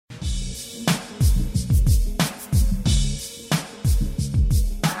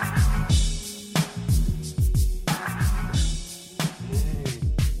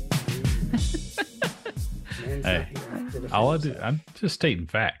All I do, I'm just stating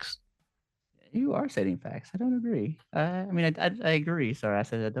facts. You are stating facts. I don't agree. I agree. Sorry, I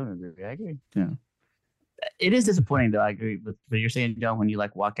said I don't agree. I agree. Yeah. It is disappointing though. I agree with what you're saying, John, when you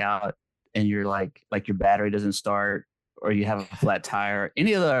like walk out and you're like your battery doesn't start or you have a flat tire,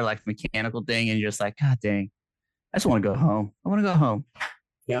 any other like mechanical thing, and you're just like, God dang, I just want to go home. I want to go home.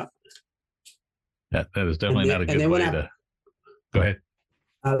 Yeah. That is definitely not a good way to go ahead.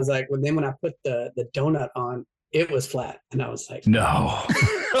 I was like, well, then when I put the donut on, it was flat. And I was like, no.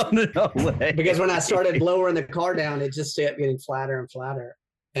 No way. Because when I started lowering the car down, it just kept getting flatter and flatter.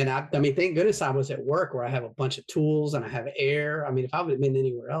 And I mean, thank goodness I was at work where I have a bunch of tools and I have air. I mean, if I would have been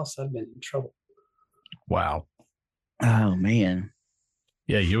anywhere else, I'd have been in trouble. Wow. Oh man.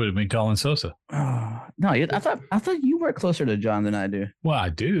 Yeah, you would have been calling Sosa. No, I thought you work closer to John than I do. Well, I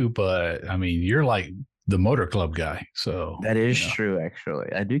do, but I mean, you're like the motor club guy. So that is true,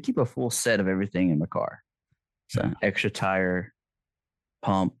 actually. I do keep a full set of everything in my car. So extra tire,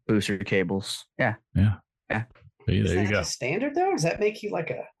 pump, booster cables. Yeah. See, Is there that you go. Standard though? Does that make you like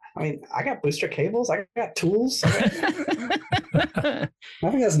a? I mean, I got booster cables. I got tools. I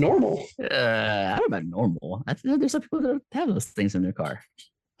think that's normal. I don't know about normal. There's some people that have those things in their car.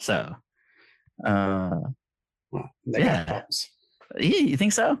 So, Well, they got pumps. Yeah, you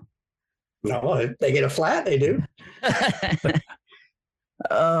think so? No, if they get a flat, they do. I don't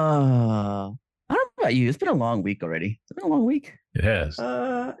know about you. It's been a long week already. It's been a long week. It has.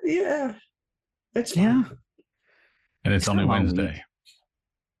 Yeah. It's fine. And it's only Wednesday.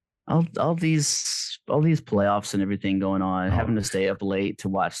 All these playoffs and everything going on, having to stay up late to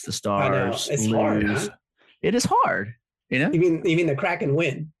watch the Stars. It's hard. Huh? It is hard. You know? You mean the Kraken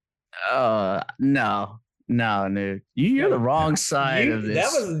win? No. You're the wrong side of this.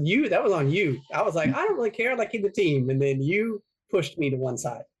 That was you. That was on you. I was like, I don't really care. I like the team, and then you pushed me to one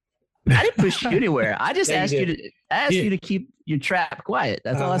side. I didn't push you anywhere. I just asked you to keep your trap quiet.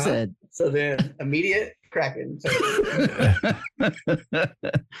 That's all I said. So then immediate Kraken.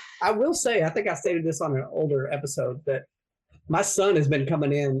 I will say, I think I stated this on an older episode that my son has been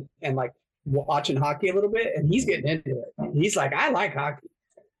coming in and like watching hockey a little bit, and he's getting into it. He's like, I like hockey.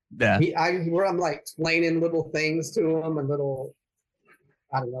 Yeah. Where I'm like explaining little things to him and little,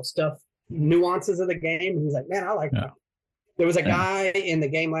 I don't know, stuff, nuances of the game. And he's like, man, I like that. There was a guy in the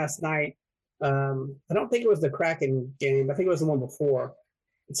game last night. I don't think it was the Kraken game. I think it was the one before.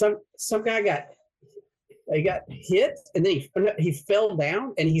 Some guy got hit, and then he fell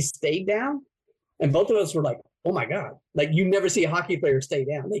down, and he stayed down. And both of us were like, oh, my God. Like, you never see a hockey player stay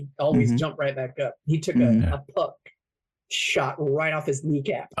down. They always jump right back up. He took a puck shot right off his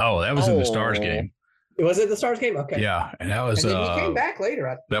kneecap. Oh, that was in the Stars game. Was it the Stars game? Okay. Yeah, and that was. And then he came back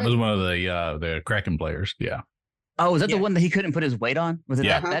later. That was one of the Kraken players. Yeah. Oh, was that the one that he couldn't put his weight on? Was it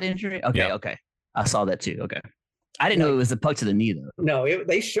that injury? Okay. I saw that too. Okay. I didn't know it was a puck to the knee, though. No,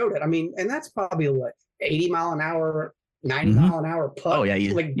 they showed it. I mean, and that's probably what, 80 mile an hour, 90 mile an hour puck. Oh,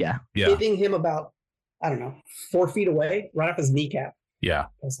 yeah. Hitting him about, I don't know, 4 feet away, right off his kneecap. Yeah. I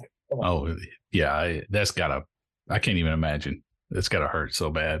was like, that's gotta, I can't even imagine. It's gotta hurt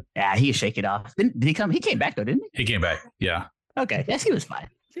so bad. Yeah, he shake it off. Did he come? He came back, though, didn't he? He came back. Yeah. Okay. Yes, he was fine.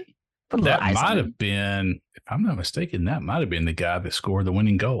 That might have been, if I'm not mistaken, that might have been the guy that scored the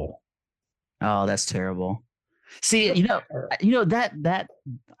winning goal. Oh, that's terrible. See, that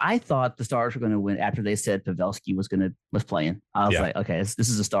I thought the Stars were going to win after they said Pavelski was playing. I was like, okay, this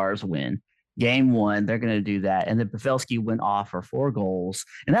is a Stars win. Game 1, they're going to do that, and then Pavelski went off for 4 goals,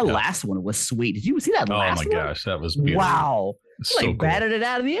 and that last one was sweet. Did you see that last one? Oh my gosh, that was beautiful. Wow, so cool. Batted it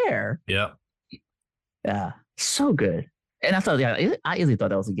out of the air. Yeah, so good. And I easily thought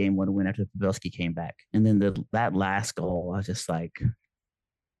that was a Game 1 win after Pavelski came back, and then that last goal, I was just like.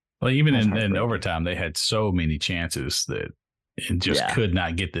 Well, even in overtime, they had so many chances that it just could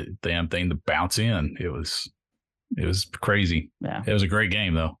not get the damn thing to bounce in. It was crazy. Yeah. It was a great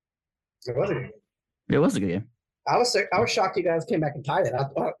game, though. It was a good game. It was a good game. I was shocked you guys came back and tied it. I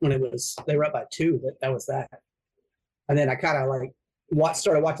thought when they were up by 2 that was that. And then I kind of like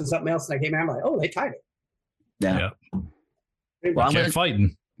started watching something else, and I came out, I'm like, oh, they tied it. Yeah. Well, kept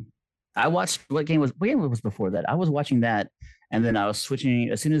fighting. I watched what game was before that. I was watching that, and then I was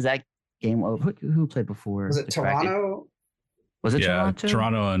switching as soon as that game. Who played before? Was it Toronto? Was it Toronto?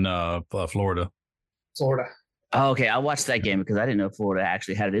 Toronto and Florida. Florida. Oh, okay. I watched that game because I didn't know Florida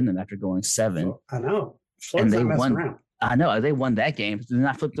actually had it in them after going 7. I know. Florida's and they not won. Around. I know they won that game. Then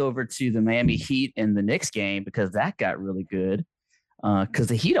I flipped over to the Miami Heat in the Knicks game because that got really good. Because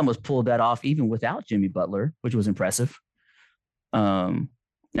the Heat almost pulled that off even without Jimmy Butler, which was impressive. And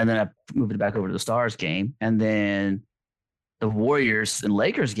then I moved it back over to the Stars game. And then the Warriors and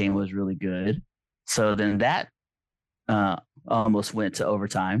Lakers game was really good. So then that almost went to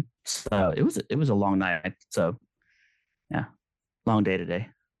overtime. So it was a long night. So yeah, long day today.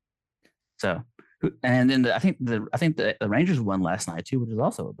 So and then I think the Rangers won last night too, which is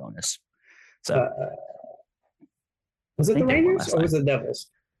also a bonus. So was it the Rangers or was it the Devils?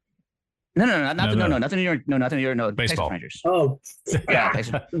 No, nothing New York. No, nothing New York. No, baseball. Rangers. Oh, yeah,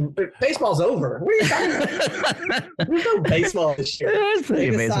 baseball's over. What are you talking about? There's no baseball this year. They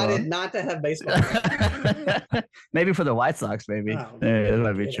decided not to have baseball. Maybe for the White Sox, maybe. Oh, that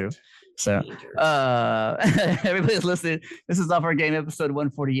might be true. So, everybody's listening. This is Off Our Game, episode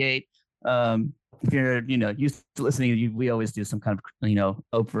 148. If you're, used to listening, we always do some kind of,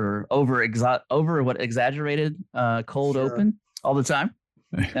 exaggerated cold open all the time.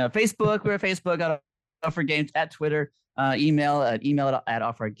 Facebook, we're at Facebook, at Off Our Games, at Twitter, email at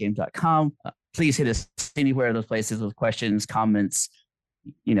offourgames.com. Please hit us anywhere in those places with questions, comments,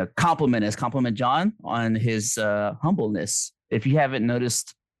 compliment John on his humbleness. If you haven't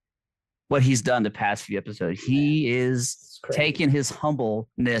noticed what he's done the past few episodes, he is taking his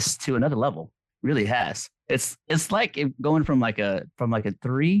humbleness to another level. Really has. It's like going from like a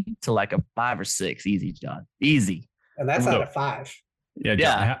 3 to like a 5 or 6. Easy, John. Easy. And that's out of 5. Yeah,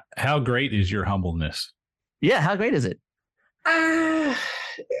 John, how great is your humbleness? Yeah, how great is it? I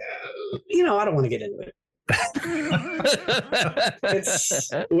don't want to get into it.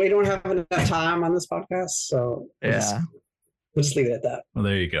 We don't have enough time on this podcast, so we'll just leave it at that. Well,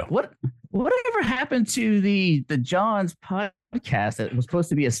 there you go. Whatever happened to the John's podcast that was supposed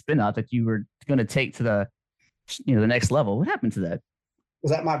to be a spinoff that you were going to take to the the next level? What happened to that?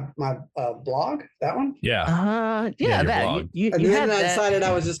 Was that my blog? That one? Yeah. That. You and then I decided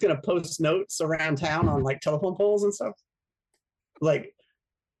I was just going to post notes around town on like telephone poles and stuff. Like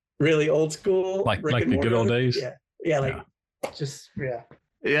really old school. Like the good old days? Yeah.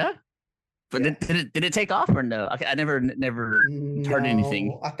 Yeah. But did it take off or no? I never heard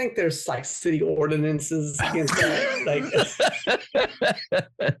anything. I think there's like city ordinances against that.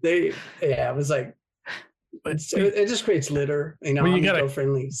 It was like, it just creates litter, well, you gotta,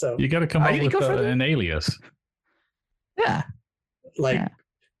 eco-friendly. So you got to come up with an alias. Yeah, like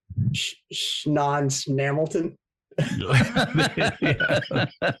Schnons-Hamilton.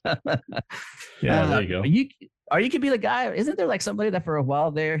 Yeah, there you go. Or you could be the guy. Isn't there like somebody that for a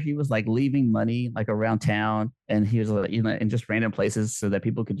while there he was like leaving money like around town, and he was like in just random places so that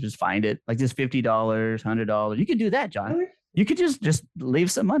people could just find it, like just $50, $100. You could do that, John. Really? You could just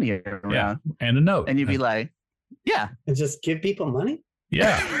leave some money around. Yeah, and a note. And you'd be like, yeah. And just give people money?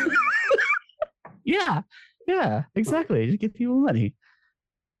 Yeah. Yeah, exactly. Just give people money.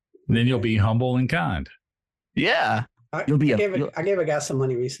 And then you'll be humble and kind. Yeah. I gave a guy some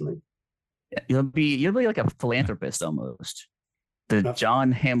money recently. You'll be like a philanthropist almost. The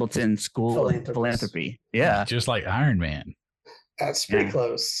John Hamilton School of Philanthropy. Yeah. Just like Iron Man. That's pretty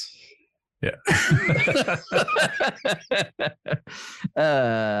close. Yeah.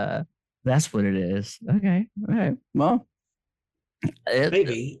 That's what it is. Okay. All right. Well,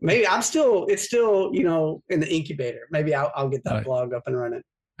 maybe it's still in the incubator. Maybe I'll get that blog up and running.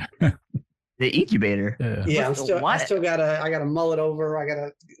 The incubator. Yeah, I still gotta mull it over. I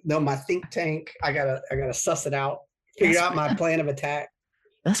gotta know my think tank. I gotta suss it out, figure out my plan of attack.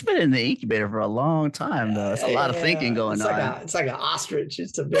 That's been in the incubator for a long time, though. It's a lot of thinking going on. It's like an ostrich.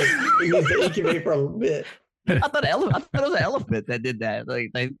 It's a big. You use the incubator for a little bit. I thought it was an elephant that did that,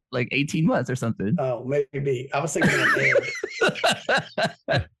 like 18 months or something. Oh, maybe. I was thinking of an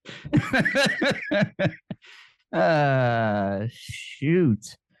egg. Shoot.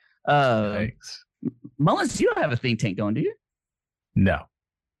 Thanks. Mullins, you don't have a think tank going, do you? No.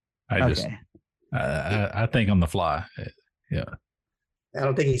 I think on the fly. Yeah. I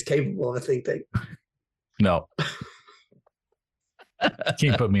don't think he's capable of a think tank. No.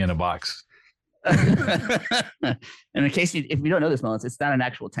 Can't put me in a box. And in case if you don't know this, Mullins, it's not an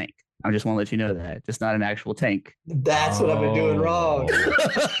actual tank. I just want to let you know that it's not an actual tank. That's what I've been doing wrong.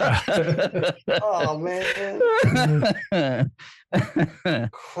 Oh man!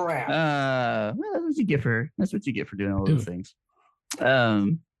 Crap. Well, that's what you get for doing all those things.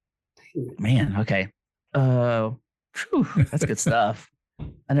 Man. Okay. That's good stuff.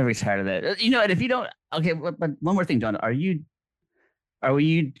 I never get tired of that. And if you don't, okay. But one more thing, John. Are you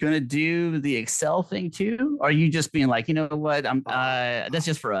going to do the Excel thing too? Or are you just being like, you know what? That's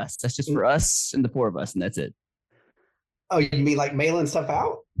just for us. That's just for us and the 4 of us, and that's it. Oh, you mean like mailing stuff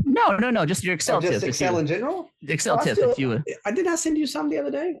out? No. Just your Excel tips. Just Excel in general? Excel tips. I did not send you some the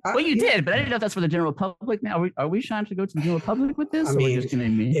other day. You did, but I didn't know if that's for the general public. Now, are we trying to go to the general public with this?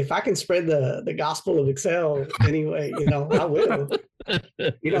 If I can spread the gospel of Excel anyway, I will.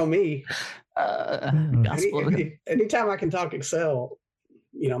 You know me. Anytime I can talk Excel,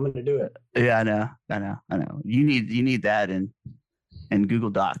 I'm going to do it. Yeah, I know. You need that in Google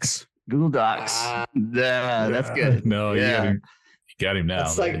Docs. Google Docs. That's good. No, yeah. You got him now.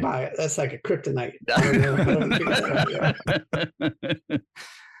 That's like a kryptonite.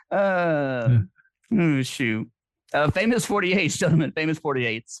 Shoot. Famous 48s, gentlemen. Famous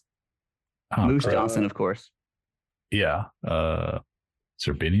 48s. Moose Johnson, of course. Yeah. Is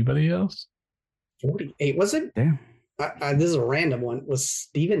there anybody else? 48. Was it? Yeah. This is a random one. Was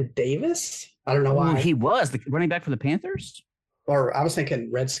Steven Davis? I don't know why. He was the running back for the Panthers? Or I was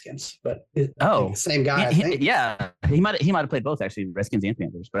thinking Redskins, but same guy. I think. Yeah, he might have played both actually, Redskins and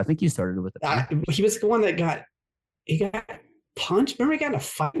Panthers. But I think he started with the. He was the one that got punched. Remember, he got in a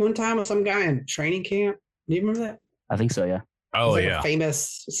fight one time with some guy in training camp. Do you remember that? I think so. Yeah. Oh yeah.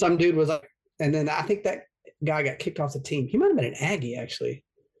 Some dude was up, and then I think that guy got kicked off the team. He might have been an Aggie actually,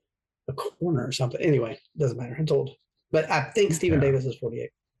 a corner or something. Anyway, doesn't matter. It's old. But I think Steven Davis is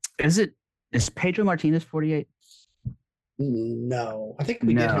 48. Is Pedro Martinez 48? No, I think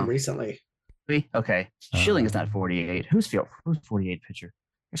we did him recently. Okay, Schilling is not 48. Who's 48 pitcher?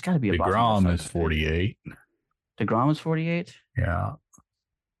 There's got to be a DeGrom is 48. DeGrom is 48. Yeah.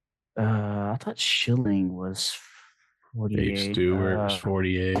 I thought Schilling was 48. Dave Stewart is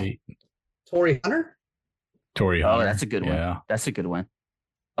 48. Torrey Hunter. Oh, that's a good one. Yeah. That's a good one.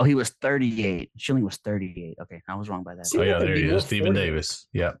 Oh, he was 38. Schilling was 38. Okay, I was wrong by that. Oh yeah, there he is. Steven Davis.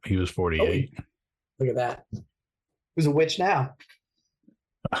 Yep, he was 48. Oh, look at that. Who's a witch now?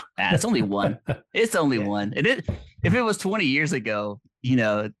 It's only one. It's only one. If it was 20 years ago,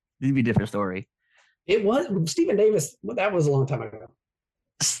 it'd be a different story. It was Steven Davis. That was a long time ago.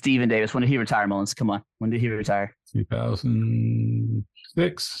 Steven Davis. When did he retire, Mullins? Come on. When did he retire?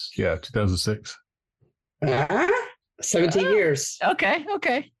 2006. Yeah, 2006. 17 years. Okay.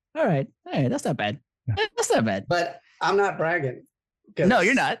 All right. That's not bad. That's not bad. But I'm not bragging. No,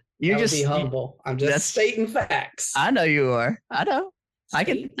 you're not. You're just be humble. I'm just stating facts. I know you are. I know.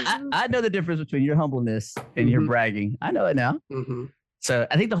 I know the difference between your humbleness and your bragging. I know it now. Mm-hmm. So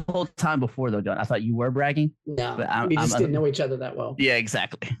I think the whole time before, though, John, I thought you were bragging. No, but we just didn't know each other that well. Yeah,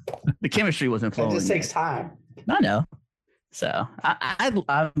 exactly. The chemistry wasn't flowing. It just takes time. I know. So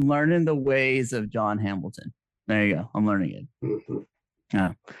I'm learning the ways of John Hamilton. There you go. I'm learning it. Mm-hmm.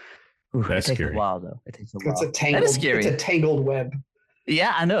 Yeah. That's it takes scary. a while, though. It takes a while. That is scary. It's a tangled web.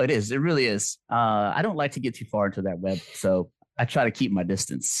 Yeah, I know it is. It really is. I don't like to get too far into that web, so I try to keep my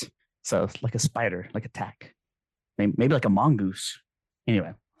distance. So it's like a spider, like a tack, maybe like a mongoose.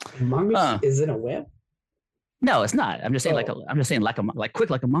 Anyway, mongoose is in a web? No, it's not. I'm just saying like quick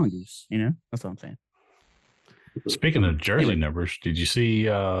like a mongoose. That's what I'm saying. Speaking of jersey numbers, did you see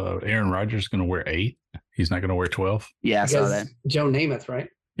Aaron Rodgers going to wear 8? He's not going to wear 12. Yeah, I saw that. Joe Namath, right?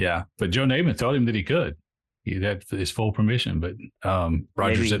 Yeah, but Joe Namath told him that he could. He had his full permission, but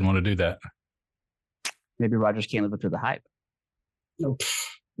Rodgers didn't want to do that. Maybe Rodgers can't live up to the hype. Nope.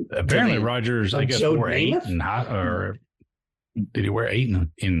 Apparently, Rodgers, I guess, wore 8 in high, or did he wear 8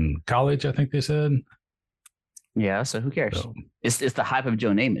 in college? I think they said. Yeah. So who cares? So, it's the hype of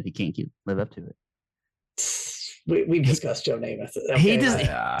Joe Namath. He can't live up to it. We've discussed Joe Namath. Okay.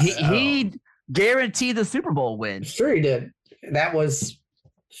 He guaranteed the Super Bowl win. Sure, he did. That was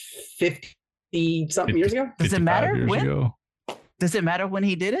 50-something years ago. Does it matter when? Does it matter when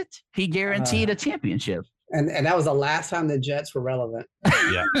he did it? He guaranteed a championship. And that was the last time the Jets were relevant.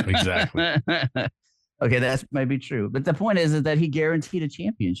 Yeah, exactly. Okay, that might be true. But the point is that he guaranteed a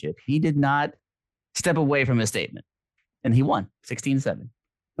championship. He did not step away from his statement. And he won 16-7. That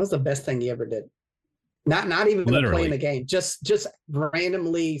was the best thing he ever did. Not even playing the game. Just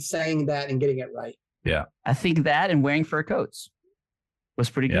randomly saying that and getting it right. Yeah. I think that and wearing fur coats was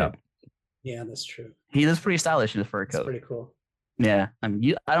pretty good. Yeah, that's true. He looks pretty stylish in a fur coat. That's pretty cool. Yeah. I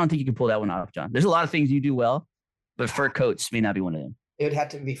don't think you can pull that one off, John. There's a lot of things you do well, but fur coats may not be one of them. It would have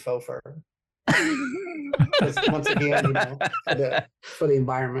to be faux fur. Once again, for the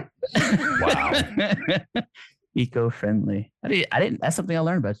environment. Wow. Eco-friendly. I didn't. That's something I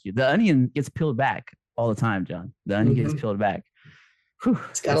learned about you. The onion gets peeled back all the time, John. The onion gets peeled back. Whew,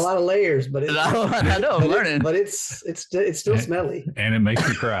 it's got a lot of layers, but I know. I'm learning, but it's still smelly, and it makes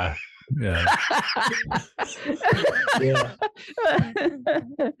me cry. Yeah. Yeah.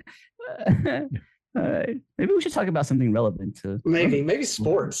 All right. Maybe we should talk about something relevant to maybe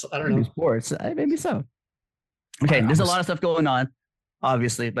sports. I don't know. Sports. Maybe so. Okay. There's a lot of stuff going on,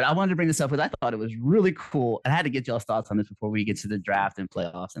 obviously, but I wanted to bring this up because I thought it was really cool. I had to get y'all's thoughts on this before we get to the draft and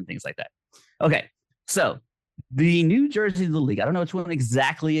playoffs and things like that. Okay. So the New Jersey Little League, I don't know which one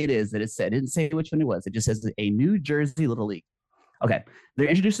exactly it is that it said. It didn't say which one it was. It just says a New Jersey Little League. Okay. They're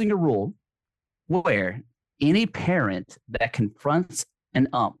introducing a rule where any parent that confronts an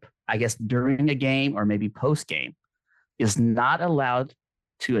ump, I guess during a game or maybe post game, is not allowed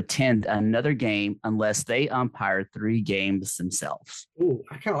to attend another game unless they umpire 3 games themselves. Ooh,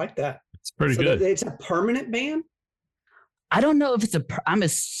 I kind of like that. It's pretty good. It's a permanent ban? I don't know if it's I'm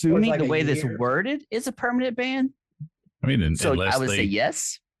assuming the way this worded is a permanent ban. I mean, so I would say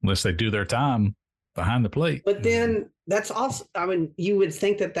yes. Unless they do their time behind the plate. But then that's also, I mean, you would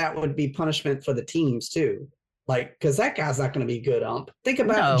think that would be punishment for the teams too. Like, because that guy's not going to be a good ump. Think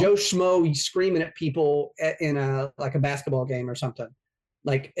about Joe Schmo screaming at people in a basketball game or something,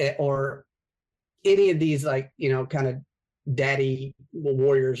 like, or any of these, like, kind of daddy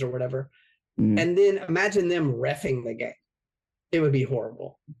warriors or whatever. And then imagine them reffing the game. It would be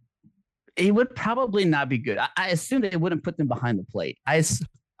horrible. It would probably not be good. I assume they wouldn't put them behind the plate. I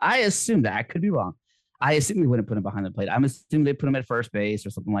assume that. I could be wrong. I assume they wouldn't put them behind the plate. I'm assuming they put them at first base or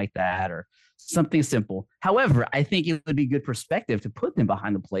something like that, or something simple. However, I think it would be good perspective to put them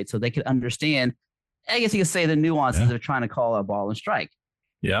behind the plate so they could understand, I guess you could say, the nuances of trying to call a ball and strike.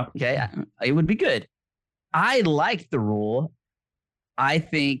 Yeah. Okay. It would be good. I like the rule. I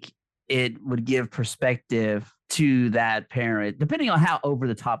think it would give perspective to that parent, depending on how over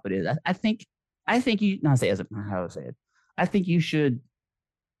the top it is. I think you not say as a, how to say it. I think you should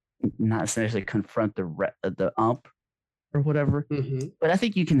not necessarily confront the ump or whatever, but I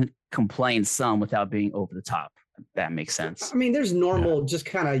think you can complain some without being over the top. If that makes sense. I mean, there's normal just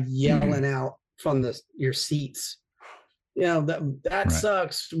kind of yelling out from your seats. That right.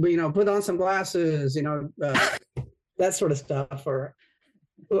 Sucks. Put on some glasses. That sort of stuff. Or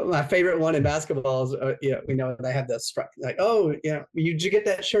my favorite one in basketball is, we know they have this like, oh, did you get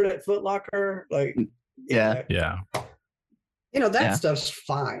that shirt at Foot Locker? Like, yeah. That stuff's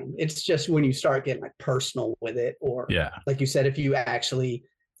fine. It's just when you start getting like personal with it, or like you said, if you actually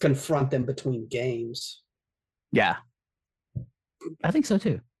confront them between games. Yeah, I think so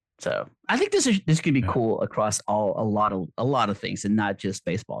too. So I think this could be cool across a lot of things, and not just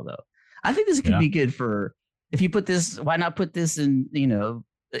baseball though. I think this could be good for, if you put this, why not put this in,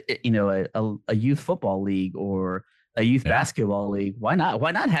 a youth football league or a youth basketball league? Why not?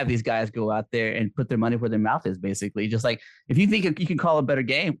 Why not have these guys go out there and put their money where their mouth is, basically? Just like, if you think you can call a better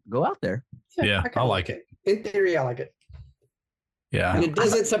game, go out there. Yeah, I like it. In theory, I like it. Yeah. And it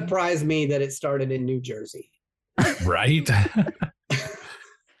doesn't surprise me that it started in New Jersey. Right?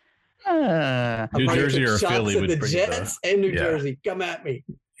 New Jersey or Philly would the Jets and New Jersey. Come at me.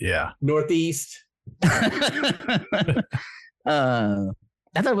 Yeah. Northeast.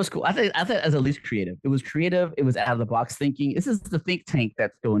 I thought it was cool. I thought it was at least creative. It was creative. It was out of the box thinking. This is the think tank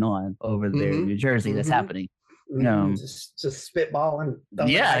that's going on over there in New Jersey. That's happening. Just spitballing.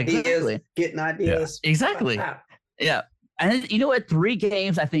 Exactly. Getting ideas. Yeah. Exactly. Yeah. And you know what? 3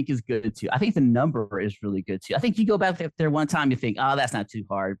 games I think is good too. I think the number is really good too. I think you go back there one time, you think, oh, that's not too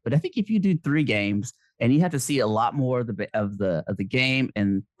hard. But I think if you do 3 games and you have to see a lot more of the game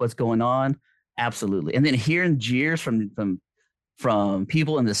and what's going on, absolutely. And then hearing jeers from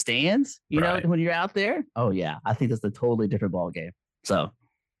people in the stands, when you're out there. Oh yeah, I think that's a totally different ball game. So,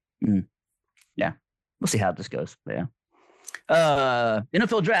 yeah, we'll see how this goes. Yeah.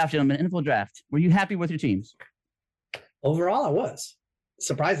 NFL draft, gentlemen. NFL draft. Were you happy with your teams? Overall, I was,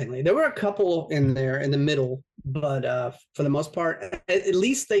 surprisingly. There were a couple in there in the middle, but for the most part, at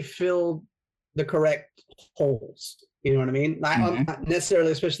least they filled the correct holes. You know what I mean? Not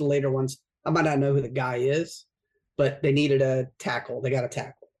necessarily, especially the later ones. I might not know who the guy is, but they needed a tackle. They got a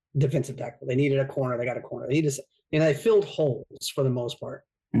tackle, defensive tackle. They needed a corner. They got a corner. They filled holes for the most part.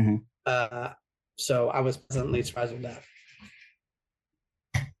 So I was pleasantly surprised with that.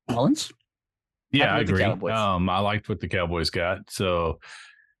 Mullins? Yeah, I agree. I liked what the Cowboys got. So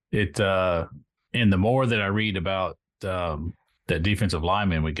and the more that I read about that defensive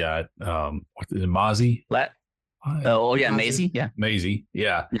lineman we got, what is it, Mozzie? Maisie. Yeah. Maisie.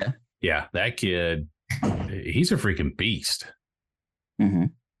 Yeah. Yeah. That kid, he's a freaking beast. I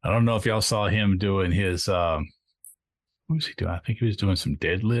don't know if y'all saw him doing his, what was he doing? I think he was doing some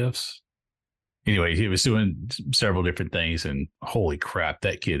deadlifts. Anyway, he was doing several different things, and holy crap,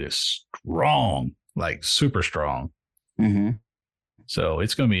 that kid is strong, like super strong. So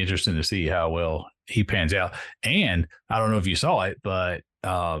it's going to be interesting to see how well he pans out. And I don't know if you saw it, but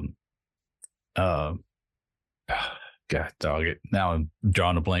God dog it. Now I'm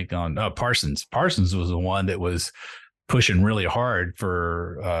drawing a blank on Parsons. Parsons was the one that was pushing really hard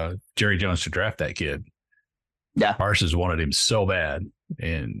for Jerry Jones to draft that kid. Yeah. Parsons wanted him so bad.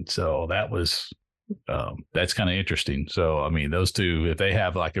 And so that was, that's kind of interesting. So, I mean, those two, if they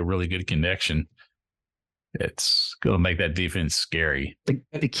have like a really good connection, it's going to make that defense scary.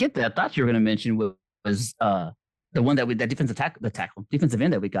 The kid that I thought you were going to mention was the one that defensive defensive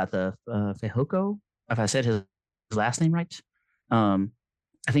end that we got, the Fehoko, if I said his last name right.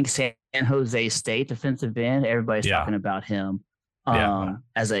 I think San Jose State defensive end. Everybody's talking about him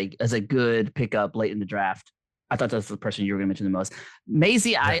as a good pickup late in the draft. I thought that's the person you were going to mention the most.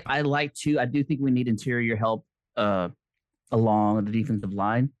 Maisie, I like too. I do think we need interior help along the defensive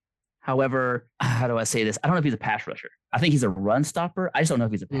line. However, how do I say this? I don't know if he's a pass rusher. I think he's a run stopper. I just don't know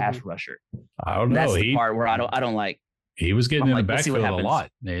if he's a pass rusher. I don't know. That's the part where I don't like. He was getting in the backfield a lot.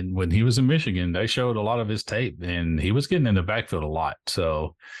 And when he was in Michigan, they showed a lot of his tape, and he was getting in the backfield a lot.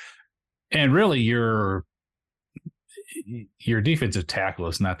 So, and really your defensive tackle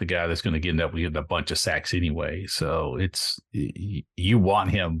is not the guy that's going to end up with a bunch of sacks anyway. So you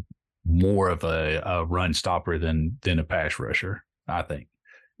want him more of a run stopper than a pass rusher, I think.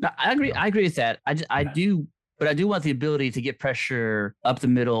 No, I agree. I agree with that. I do, but I do want the ability to get pressure up the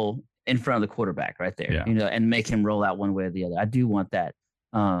middle in front of the quarterback right there, and make him roll out one way or the other. I do want that.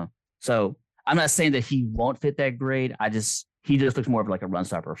 So I'm not saying that he won't fit that grade. He just looks more of like a run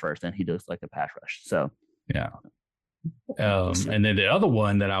stopper first, and he looks like a pass rush. So yeah. And then the other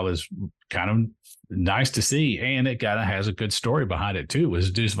one that I was kind of nice to see, and it kind of has a good story behind it too,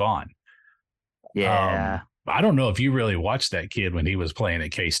 was Deuce Vaughn. Yeah. I don't know if you really watched that kid when he was playing at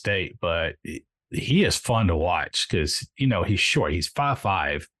K-State, but he is fun to watch because, he's short. He's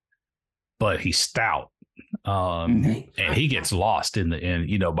 5'5", but he's stout. And he gets lost in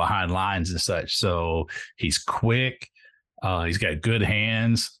behind lines and such. So he's quick. He's got good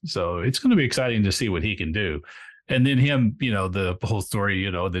hands. So it's going to be exciting to see what he can do. And then him, the whole story,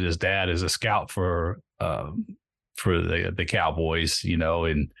 that his dad is a scout for the Cowboys,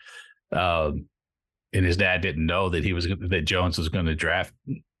 and his dad didn't know that Jones was going to draft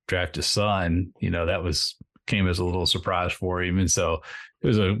his son. That came as a little surprise for him. And so it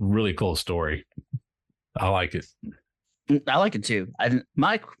was a really cool story. I like it. I like it too.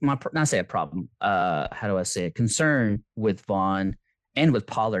 My not say a problem. How do I say it? Concern with Vaughn and with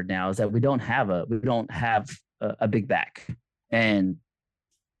Pollard now is that we don't have a big back, and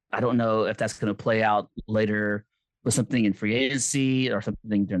I don't know if that's going to play out later with something in free agency or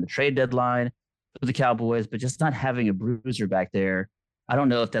something during the trade deadline for the Cowboys. But just not having a bruiser back there, I don't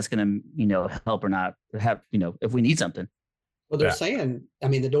know if that's going to help or not. If we need something. Well, they're saying,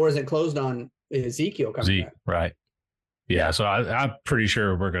 the door isn't closed on Ezekiel coming back. Right. Yeah, so I'm pretty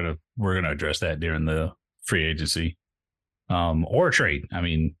sure we're gonna address that during the free agency, or trade.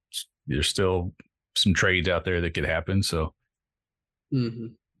 There's still some trades out there that could happen. So,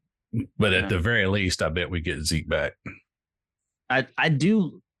 but at the very least, I bet we get Zeke back. I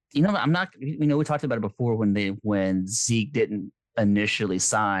do. I'm not. We talked about it before when Zeke didn't initially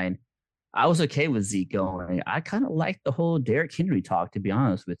sign. I was okay with Zeke going. I kind of like the whole Derrick Henry talk, to be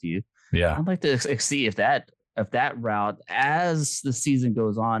honest with you. Yeah, I'd like to see if that route, as the season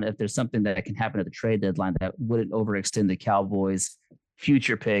goes on, if there's something that can happen at the trade deadline that wouldn't overextend the Cowboys'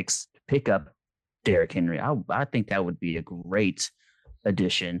 future picks to pick up Derrick Henry. I think that would be a great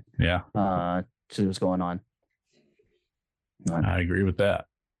addition. Yeah. To what's going on. I agree with that.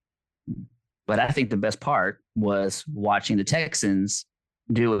 But I think the best part was watching the Texans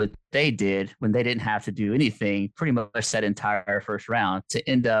do what they did when they didn't have to do anything, pretty much that entire first round, to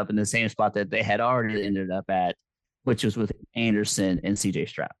end up in the same spot that they had already ended up at, which was with Anderson and CJ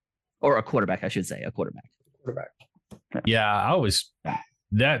Stroud, or a quarterback, I should say, a quarterback. Yeah,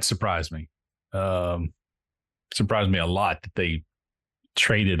 that surprised me. Surprised me a lot that they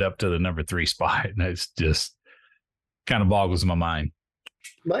traded up to the number 3 spot, and it's just kind of boggles my mind.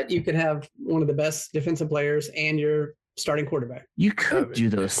 But you could have one of the best defensive players and your starting quarterback. You could do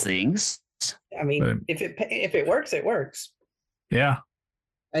those things. If it works, it works. Yeah.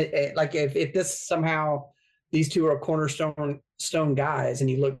 Like if this somehow these two are cornerstone guys, and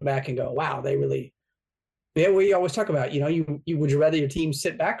you look back and go, wow, they really. Yeah, we always talk about, you would you rather your team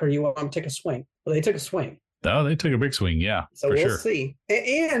sit back or you want them to take a swing? Well, they took a swing. No, they took a big swing. Yeah. So we'll see.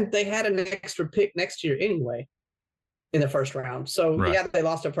 And they had an extra pick next year anyway in the first round. So they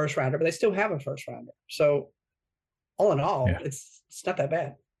lost a first rounder, but they still have a first rounder. So all in all, it's not that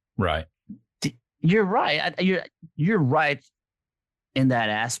bad. Right. You're right. You're right in that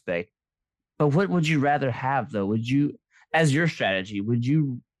aspect. But what would you rather have, though? Would you, as your strategy, would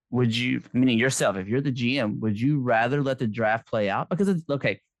you, meaning yourself, if you're the GM, would you rather let the draft play out? Because it's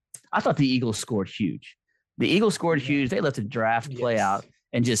okay. I thought the Eagles scored huge. The Eagles scored huge. They let the draft play out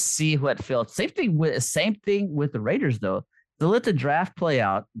and just see what felt. Same thing with the Raiders, though. They let the draft play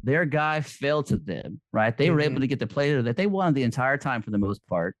out. Their guy fell to them, right? They were able to get the player that they wanted the entire time for the most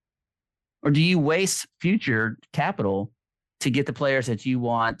part. Or do you waste future capital to get the players that you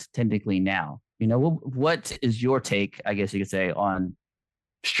want technically now? You know, what is your take, I guess you could say, on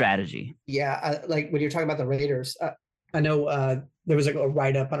strategy? Yeah, like when you're talking about the Raiders, I know there was a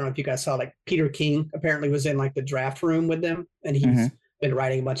write-up. I don't know if you guys saw, like Peter King apparently was in like the draft room with them, and he's been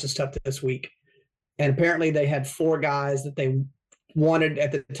writing a bunch of stuff this week. And apparently they had 4 guys that they wanted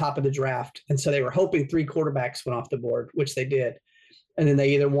at the top of the draft. And so they were hoping 3 quarterbacks went off the board, which they did. And then they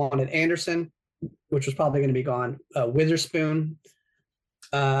either wanted Anderson, which was probably going to be gone, Witherspoon.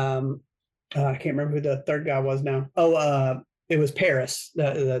 I can't remember who the third guy was now. It was Paris,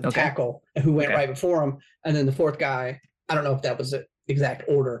 the tackle, who went right before him. And then the fourth guy, I don't know if that was the exact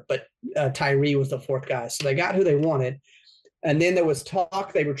order, but Tyree was the 4th guy. So they got who they wanted. And then there was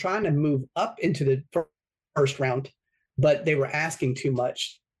talk they were trying to move up into the first round, but they were asking too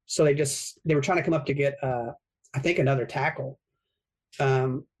much. So they were trying to come up to get, I think, another tackle.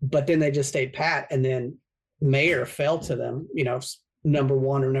 But then they just stayed pat. And then Mayer fell to them, you know, number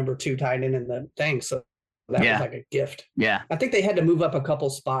 1 or number 2 tight end in the thing. So that was like a gift. Yeah. I think they had to move up a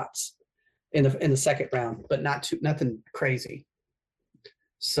couple spots in the second round, but nothing crazy.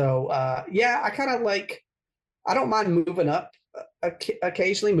 So, I kind of I don't mind moving up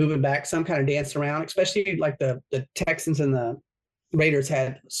occasionally, moving back, some kind of dance around, especially like the Texans and the Raiders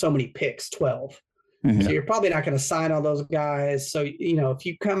had so many picks, 12. So you're probably not going to sign all those guys. So, you know, if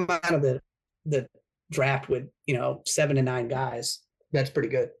you come out of the draft with, you know, 7 to 9 guys, that's pretty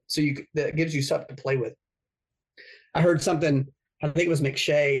good. So that gives you something to play with. I heard something, I think it was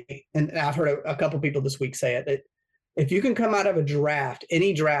McShay, and I've heard a couple people this week say it, that if you can come out of a draft,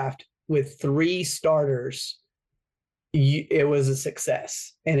 any draft, with 3 starters, it was a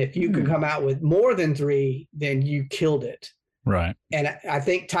success. And if you can come out with more than 3, then you killed it. Right. And I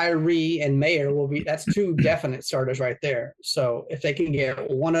think Tyree and Mayer that's 2 definite starters right there. So if they can get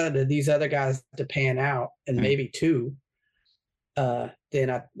one of these other guys to pan out, and maybe 2, then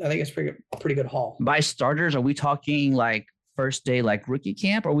I think it's pretty good haul. By starters, are we talking like first day, like rookie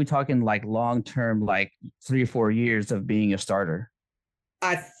camp, or are we talking like long-term, like 3 or 4 years of being a starter?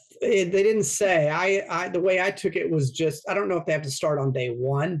 They didn't say. I the way I took it was just, I don't know if they have to start on day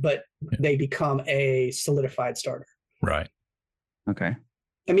 1, but they become a solidified starter. Right. Okay.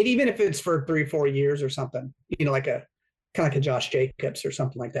 I mean, even if it's for 3 or 4 years or something, you know, like kind of like a Josh Jacobs or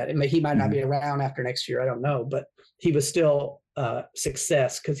something like that. He might not be around after next year. I don't know, but he was still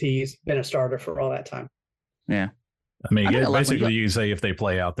success because he's been a starter for all that time. Yeah. I mean, basically you say if they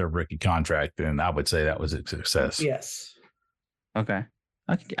play out their rookie contract, then I would say that was a success. Yes. Okay.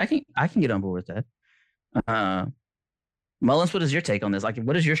 I can get on board with that. Mullins, what is your take on this? Like,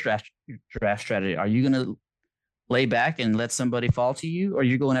 what is your draft strategy? Are you going to lay back and let somebody fall to you, or are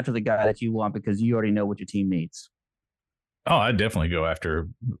you going after the guy that you want because you already know what your team needs? Oh, I definitely go after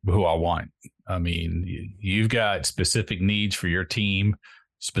who I want. I mean, you've got specific needs for your team,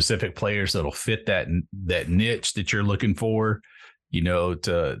 specific players that'll fit that niche that you're looking for, you know,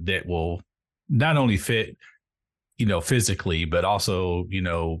 that will not only fit, you know, physically, but also, you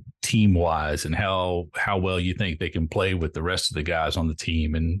know, team wise, and how well you think they can play with the rest of the guys on the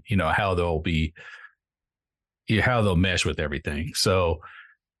team, and, you know, how they'll mesh with everything. So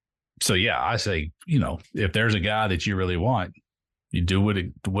yeah, I say, you know, if there's a guy that you really want, you do what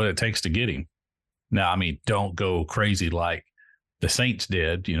it takes to get him. Now, I mean, don't go crazy like the Saints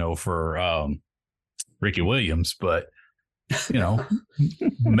did, you know, for Ricky Williams, but, you know,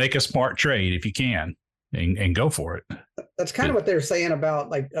 make a smart trade if you can and go for it. That's kind of what they're saying about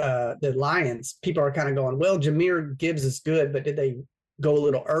like the Lions. People are kind of going, well, Jahmyr Gibbs is good, but did they go a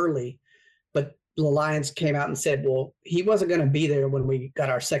little early? But the Lions came out and said, well, he wasn't going to be there when we got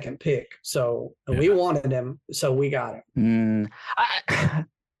our second pick. So we wanted him, so we got him.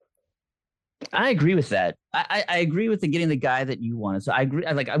 I agree with that. I agree with getting the guy that you wanted. So I agree.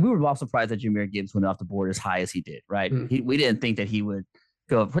 We were all surprised that Jahmyr Gibbs went off the board as high as he did, right? We didn't think that he would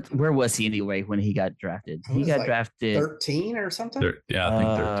go. Where was he anyway when he got drafted? He got drafted 13 or something? I think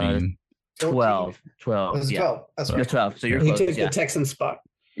 13. 12. 12. It was 12. That's right. 12. So you're he close. took the Texan spot.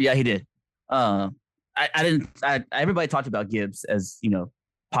 Yeah, he did. Everybody talked about Gibbs as, you know,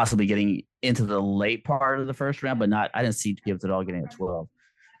 possibly getting into the late part of the first round, but I didn't see Gibbs at all getting at 12.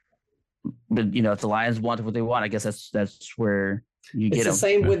 But, you know, if the Lions wanted what they want, I guess that's where you get them. It's the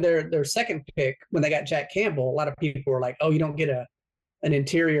same with their second pick when they got Jack Campbell. A lot of people were like, oh, you don't get an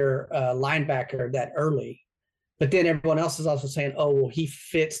interior linebacker that early. But then everyone else is also saying, oh, well, he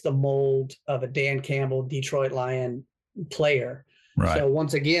fits the mold of a Dan Campbell, Detroit Lion player. Right. So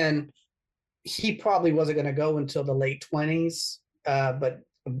once again, he probably wasn't going to go until the late 20s, but,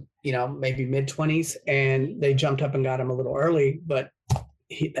 you know, maybe mid 20s. And they jumped up and got him a little early. But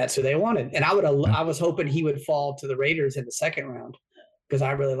that's who they wanted. And I was hoping he would fall to the Raiders in the second round because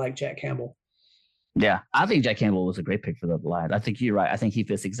I really like Jack Campbell. Yeah, I think Jack Campbell was a great pick for the Lions. I think you're right. I think he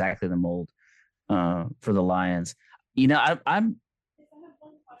fits exactly the mold for the Lions. I'm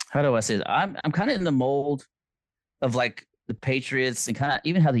how do I say it? I'm kind of in the mold of like the Patriots and kind of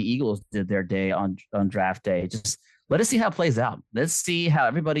even how the Eagles did their day on draft day. Just let us see how it plays out. Let's see how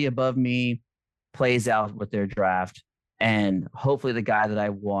everybody above me plays out with their draft. And hopefully the guy that I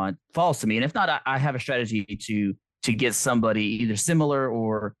want falls to me. And if not, I have a strategy to get somebody either similar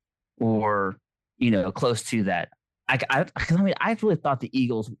or close to that. I really thought the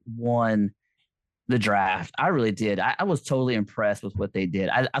Eagles won the draft. I really did. I was totally impressed with what they did.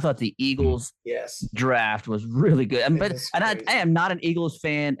 I thought the Eagles draft was really good. I am not an Eagles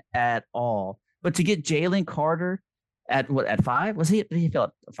fan at all. But to get Jalen Carter at 5? Was he fell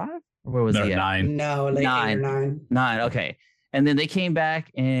at 5? Where was he at? 9. No, 9. 9. Okay. And then they came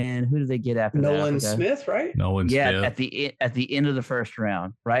back, and who did they get after Nolan Smith, right? Nolan Smith. At the end of the first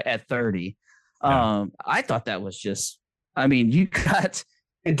round, right at 30. Yeah. I thought that was just. I mean, you got.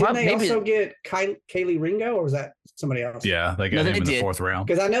 And didn't they also get Kaylee Ringo, or was that somebody else? Yeah, they got him in the 4th round.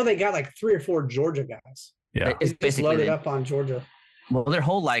 Because I know they got like 3 or 4 Georgia guys. Yeah, it's basically loaded up on Georgia. Well, their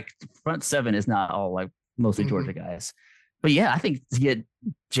whole front 7 is not all mostly Georgia guys. But yeah, I think to get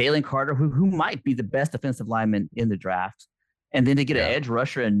Jalen Carter, who might be the best defensive lineman in the draft, and then to get an edge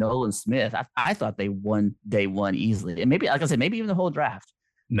rusher and Nolan Smith, I thought they won day 1 easily, and maybe, like I said, maybe even the whole draft.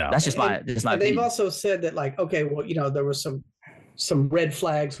 No, that's just my. They've also said that there was some red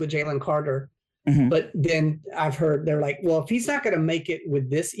flags with Jalen Carter, but then I've heard they're like, well, if he's not going to make it with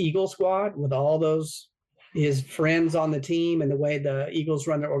this Eagle squad with all those his friends on the team and the way the Eagles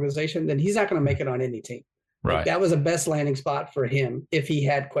run their organization, then he's not going to make it on any team. Right. Like, that was the best landing spot for him if he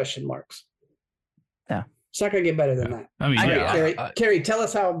had question marks. Yeah. It's not going to get better than that. I mean, Carrie, tell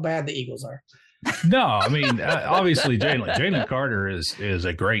us how bad the Eagles are. No, I mean, obviously Jalen Carter is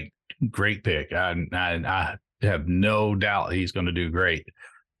a great pick. I have no doubt he's going to do great.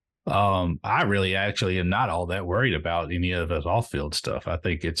 I really actually am not all that worried about any of his off-field stuff. I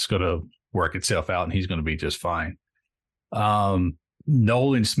think it's going to work itself out and he's going to be just fine.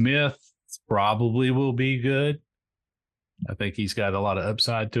 Nolan Smith probably will be good. I think he's got a lot of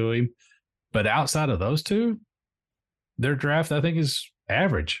upside to him. But outside of those two, their draft, I think, is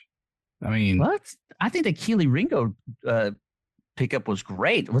average. I mean, what? I think the Keely Ringo pickup was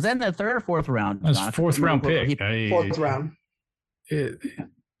great. Was that in the 3rd or 4th round? That's 4th round pick. 4th round.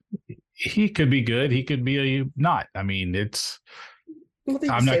 He could be good. He could be not. I mean,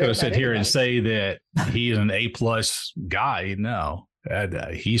 I'm not going to sit here and say that he is an A+ guy. No,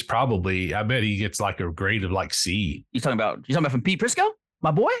 he's probably. I bet he gets like a grade of like C. You talking about from Pete Prisco? My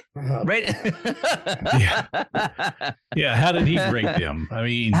boy, right? Yeah. How did he rate them? I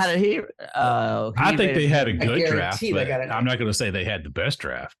mean, how did he? I think they had a good draft, but I'm not going to say they had the best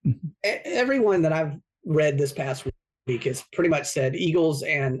draft. Everyone that I've read this past week has pretty much said Eagles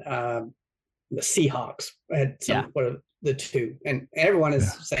and the Seahawks had the 2, and everyone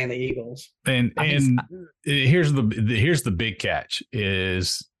is saying the Eagles. And here's the big catch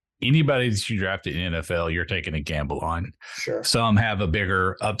is. Anybody that you drafted in NFL, you're taking a gamble on. Sure. Some have a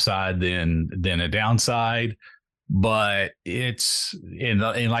bigger upside than a downside, but it's and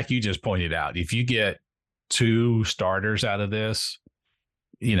like you just pointed out, if you get 2 starters out of this,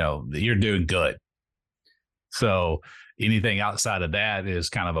 you're doing good. So anything outside of that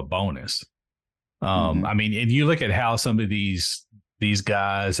is kind of a bonus. I mean, and you look at how some of these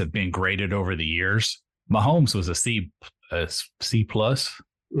guys have been graded over the years. Mahomes was a C+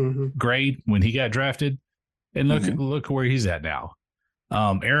 grade when he got drafted, and look where he's at now.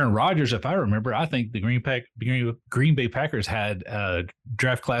 Aaron Rodgers, if I remember, I think the Green Bay Packers had a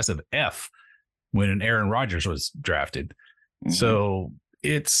draft class of F when Aaron Rodgers was drafted. So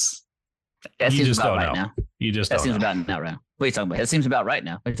you just don't know. Now. You just that don't seems know. about right now. What are you talking about? It seems about right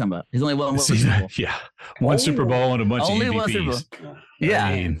now. What are you talking about? He's only won one Super Bowl. Yeah, one Super Bowl and a bunch of MVPs. One Super Bowl. Yeah,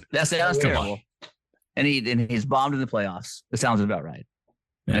 I mean, that sounds terrible. And he's bombed in the playoffs. It sounds about right.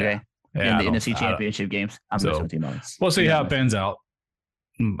 Yeah. Okay. Yeah, in the NFC Championship games. We'll see how it pans out.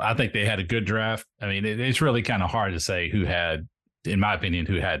 I think they had a good draft. I mean, it's really kind of hard to say who had, in my opinion,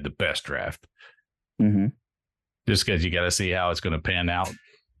 who had the best draft. Just because you got to see how it's going to pan out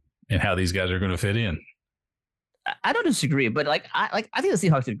and how these guys are going to fit in. I don't disagree, but I think the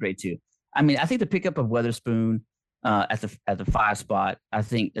Seahawks did great too. I mean, I think the pickup of Weatherspoon at the 5 spot. I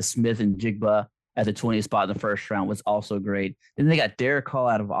think Smith and Jigba at the 20th spot in the first round was also great. Then they got Derek Hall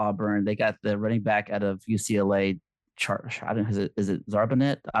out of Auburn. They got the running back out of UCLA. Is it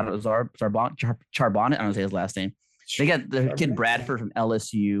Zarbonet? I don't know, Charbonnet. I don't know say his last name. They got the kid Bradford from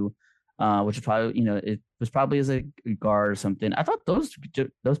LSU, which is probably, it was probably as a guard or something. I thought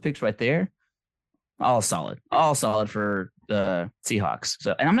those picks right there, all solid for the Seahawks.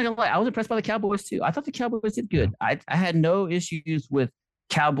 So, and I'm not gonna lie, I was impressed by the Cowboys too. I thought the Cowboys did good. I had no issues with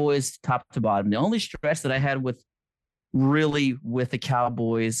Cowboys top to bottom. The only stretch that I had with the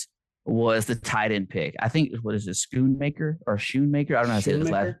Cowboys was the tight end pick. I think, what is it, Schoonmaker? I don't know how to say this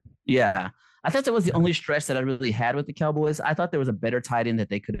last. Yeah. I thought that was the only stretch that I really had with the Cowboys. I thought there was a better tight end that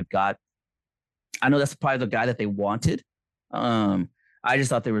they could have got. I know that's probably the guy that they wanted. I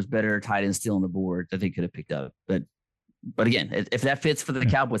just thought there was better tight ends still on the board that they could have picked up. But again, if that fits for the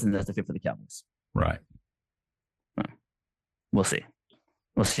Cowboys, then that's the fit for the Cowboys. Right. We'll see.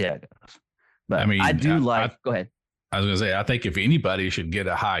 We'll see how it goes. But I mean, go ahead. I was going to say, I think if anybody should get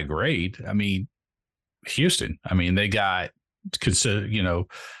a high grade, I mean, Houston. I mean, they got,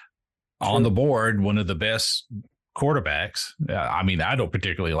 on the board, one of the best quarterbacks. I mean, I don't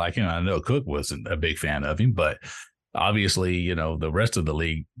particularly like him. I know Cook wasn't a big fan of him, but obviously, the rest of the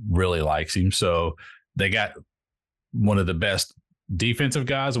league really likes him. So they got one of the best defensive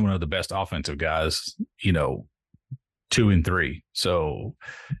guys and one of the best offensive guys, 2 and 3. So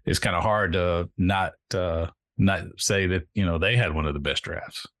it's kind of hard to not say that, they had one of the best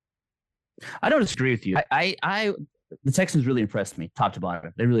drafts. I don't disagree with you. The Texans really impressed me top to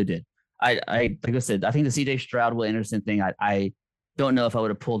bottom. They really did. Like I said, I think the CJ Stroud, Will Anderson thing, I don't know if I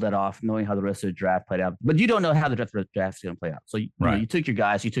would have pulled that off knowing how the rest of the draft played out. But you don't know how the draft is going to play out. So you took your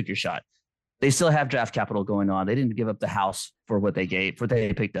guys, you took your shot. They still have draft capital going on. They didn't give up the house for what they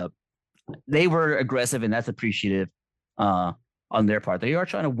picked up. They were aggressive, and that's appreciative on their part. They are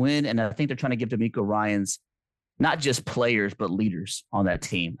trying to win, and I think they're trying to give DeMeco Ryans not just players, but leaders on that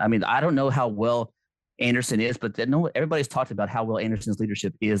team. I mean, I don't know how well Anderson is, but everybody's talked about how well Anderson's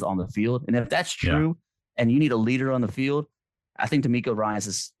leadership is on the field. And if that's true, and you need a leader on the field, I think DeMeco Ryans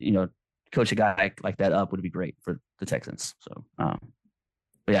is, coach a guy like that up would be great for the Texans. So, but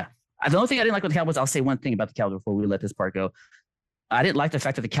yeah, the only thing I didn't like with the Cowboys, I'll say one thing about the Cowboys before we let this part go. I didn't like the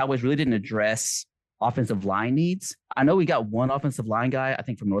fact that the Cowboys really didn't address offensive line needs. I know we got one offensive line guy, I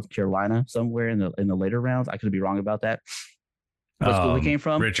think from North Carolina somewhere in the later rounds. I could be wrong about that. What school he came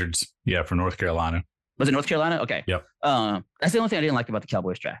from? Richards. Yeah, from North Carolina. Was it North Carolina? Okay. Yep. That's the only thing I didn't like about the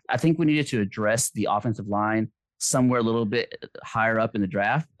Cowboys draft. I think we needed to address the offensive line somewhere a little bit higher up in the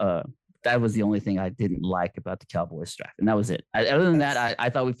draft. That was the only thing I didn't like about the Cowboys draft. And that was it. Other than that, I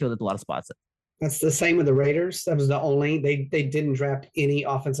thought we filled up a lot of spots. That's the same with the Raiders. That was the only, they didn't draft any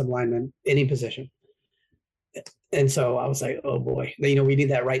offensive lineman, any position. And so I was like, oh boy, we need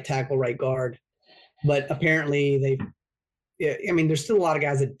that right tackle, right guard. But apparently there's still a lot of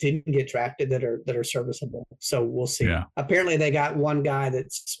guys that didn't get drafted that are serviceable. So we'll see. Yeah. Apparently they got one guy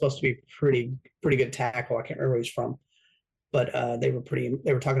that's supposed to be pretty good tackle. I can't remember where he's from, but they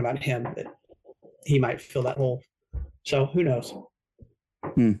were talking about him, that he might fill that role. So who knows?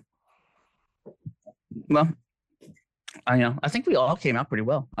 Well, I think we all came out pretty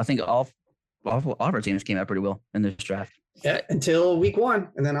well. I think all of our teams came out pretty well in this draft. Yeah, until week 1,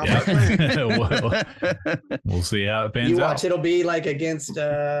 and then I'll start playing. We'll see how it pans out. You watch, it'll be like against,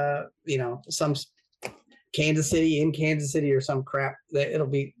 some Kansas City or some crap. It'll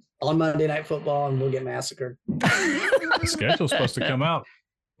be on Monday Night Football, and we'll get massacred. The schedule's supposed to come out,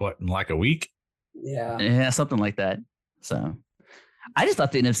 in like a week? Yeah, something like that. So I just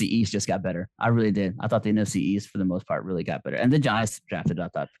thought the NFC East just got better. I really did. I thought the NFC East, for the most part, really got better. And the Giants drafted, I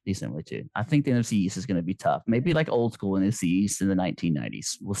thought, decently, too. I think the NFC East is going to be tough. Maybe like old school NFC East in the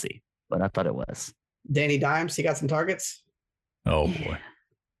 1990s. We'll see. But I thought it was. Danny Dimes, he got some targets. Oh, boy.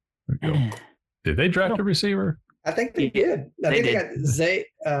 There we go. Did they draft a receiver? I think they did. I think they got Zay.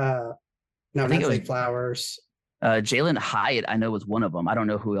 Zay Flowers. Jalen Hyatt, I know, was one of them. I don't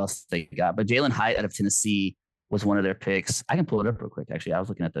know who else they got. But Jalen Hyatt out of Tennessee was one of their picks. I can pull it up real quick. Actually, I was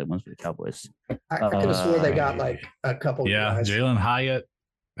looking at the ones for the Cowboys. I could have swore they got like a couple. Yeah, guys. Jalen Hyatt.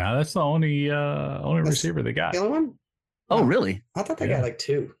 Now that's the only receiver they got. The only one? Oh, really? I thought they got like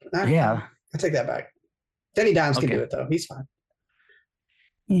 2. Yeah, I take that back. Denny Dimes can do it though. He's fine.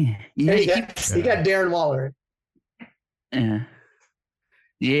 Yeah, he got Darren Waller. Yeah.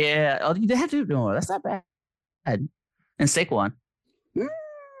 Oh, they have to. No, that's not bad. And Saquon.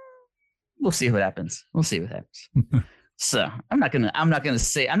 We'll see what happens. So I'm not gonna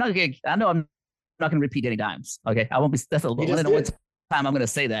repeat Danny Dimes. Okay. I won't be, that's one time I'm gonna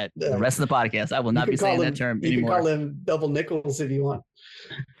say that the rest of the podcast. I will not be saying that term anymore. You can call him double nickels if you want.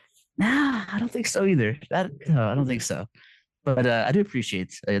 Nah, I don't think so either. I don't think so. But I do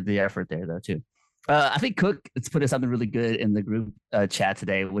appreciate the effort there though too. I think Cook has put something really good in the group chat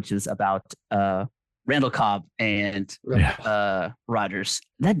today, which is about Randall Cobb and Rodgers.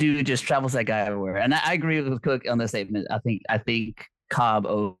 That dude just travels that guy everywhere. And I agree with Cook on this statement. I think Cobb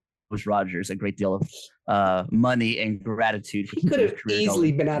owes Rodgers a great deal of money and gratitude. He could have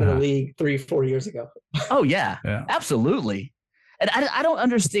easily been out of the league 3-4 years ago. Oh yeah, absolutely. And I don't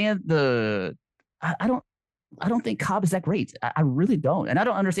understand I don't think Cobb is that great. I really don't. And I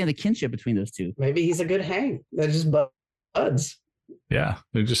don't understand the kinship between those two. Maybe he's a good hang. They're just buds. Yeah.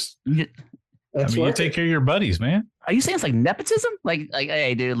 They're just, you take care of your buddies, man. Are you saying it's like nepotism? Like,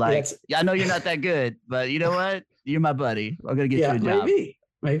 hey, dude, I know you're not that good, but you know what? You're my buddy. I'm going to get you a job.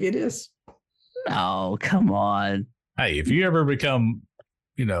 Maybe it is. No, come on. Hey, if you ever become,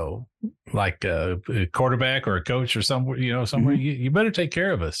 like a quarterback or a coach or somewhere, you better take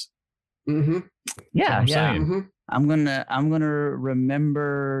care of us. Mm-hmm. Yeah. Mm-hmm. I'm gonna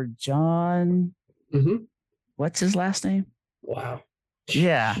remember John. Mm-hmm. What's his last name? Wow.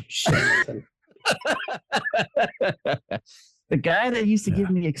 Yeah. The guy that used to give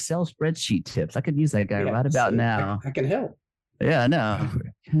me Excel spreadsheet tips. I could use that guy right about now. I can help. Yeah, no.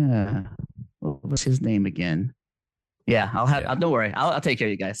 Yeah. What was his name again? Yeah, don't worry. I'll take care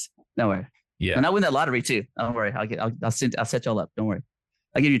of you guys. Don't worry. Yeah. And I win that lottery too. Don't worry. I'll set y'all up. Don't worry.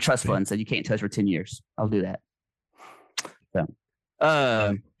 I'll give you trust funds that you can't touch for 10 years. I'll do that. So,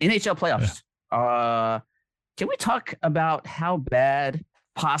 NHL playoffs. Yeah. Can we talk about how bad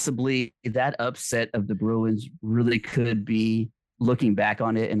possibly that upset of the Bruins really could be, looking back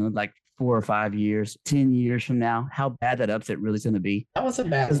on it in like 4 or 5 years, 10 years from now, how bad that upset really is going to be? That was a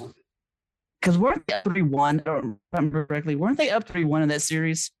bad one. Because weren't they up 3-1? I don't remember correctly. Weren't they up 3-1 in that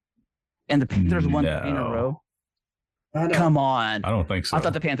series? And the Panthers won 3 in a row? Come on. I don't think so. I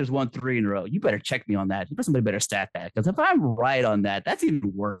thought the Panthers won 3 in a row. You better check me on that. Somebody better stat that. Because if I'm right on that, that's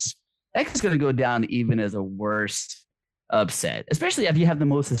even worse. That's going to go down even as a worse upset, especially if you have the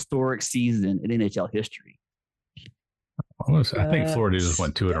most historic season in NHL history. I think Florida just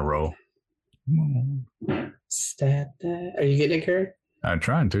won 2 in a row. Stat that. Are you getting it, Kerry? I'm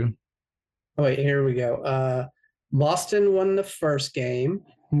trying to. Oh, wait, here we go. Boston won the first game.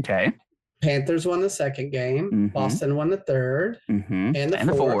 Okay. Panthers won the second game. Mm-hmm. Boston won the third. Mm-hmm. And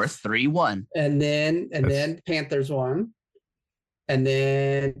the fourth. 3-1. And then Panthers won. And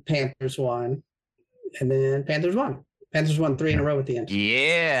then Panthers won. And then Panthers won. Panthers won 3 in a row at the end.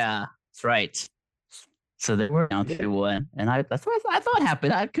 Yeah, that's right. So they were down 3-1, and that's what I thought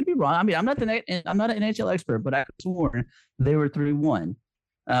happened. I could be wrong. I mean, I'm not an NHL expert, but I could have sworn they were 3-1.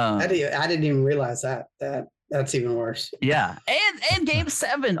 I didn't even realize that. That's even worse. Yeah, and Game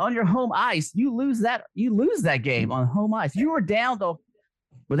 7 on your home ice, you lose that game on home ice. You were down though.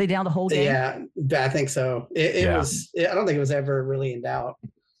 Were they down the whole game? Yeah, I think so. It was. I don't think it was ever really in doubt.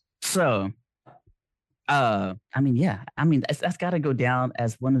 So, that's got to go down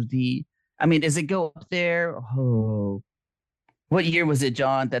as one of the. I mean, does it go up there? Oh, what year was it,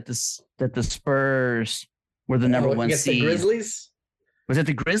 John, that the Spurs were the number 1 seed? The Grizzlies? Was it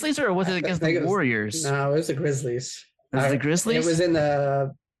the Grizzlies or was it against the Warriors? No, it was the Grizzlies. Was it the Grizzlies? It was in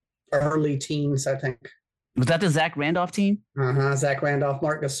the early teams, I think. Was that the Zach Randolph team? Zach Randolph,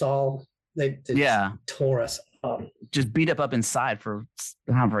 Marc Gasol. They tore us up. Just beat up inside for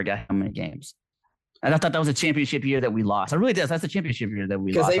I forgot how many games. And I thought that was a championship year that we lost. I really did. That's the championship year that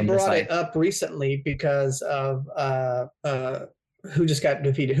we lost. Because they brought it up recently because of who just got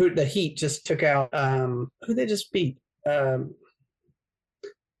defeated. Who the Heat just took out. Who they just beat? Drawing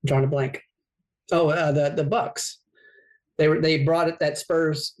a blank. The Bucks. They brought that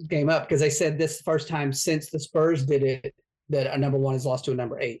Spurs game up because they said this is the first time since the Spurs did it that a number 1 has lost to a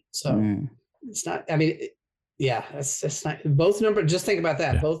number 8. So it's not. I mean. It's not both number. Just think about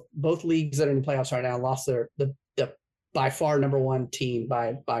that. Yeah. Both leagues that are in the playoffs right now lost the by far number 1 team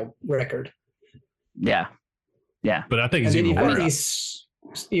by record. Yeah. But I think it's even worse.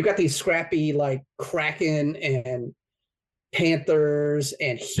 You've got these scrappy like Kraken and Panthers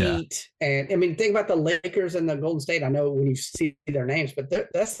and Heat, and I mean think about the Lakers and the Golden State. I know when you see their names, but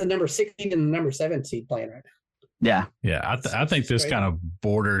that's the number 6 seed and the number 7 seed playing right now. Yeah. I think this kind of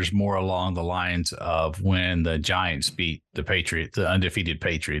borders more along the lines of when the Giants beat the undefeated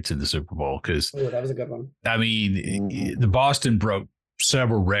Patriots in the Super Bowl. Because that was a good one. I mean, the Boston broke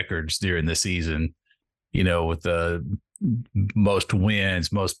several records during the season, with the most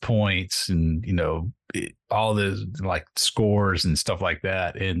wins, most points, and, all the like scores and stuff like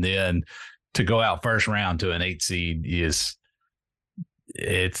that. And then to go out first round to an 8 seed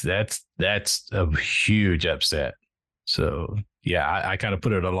that's a huge upset. So I kind of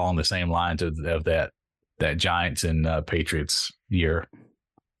put it along the same lines of that Giants and Patriots year.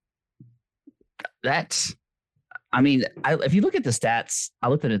 I mean, if you look at the stats, I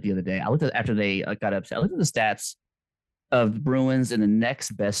looked at it the other day. I looked at after they got upset. I looked at the stats of the Bruins and the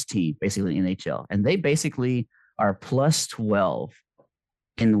next best team, basically in NHL, and they basically are plus 12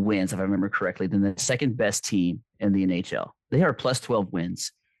 in wins, if I remember correctly, than the second best team in the NHL. They are plus 12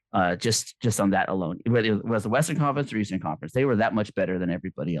 wins, just on that alone. Whether it was the Western Conference or Eastern Conference, they were that much better than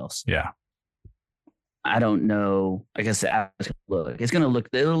everybody else. Yeah. I don't know. Like I said, it'll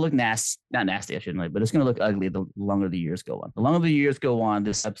look nasty, not nasty, I shouldn't, but it's going to look ugly the longer the years go on. The longer the years go on,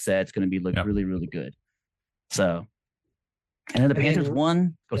 this upset's going to look really, really good. So, and then the Panthers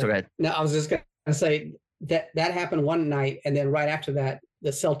won. Go ahead. No, I was just going to say that happened one night, and then right after that,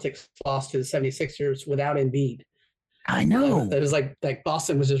 the Celtics lost to the 76ers without Embiid. I know. It was like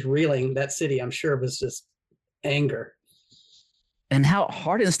Boston was just reeling. That city, I'm sure, was just anger. And how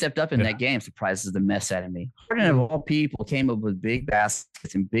Harden stepped up in that game surprises the mess out of me. Harden, of all people, came up with big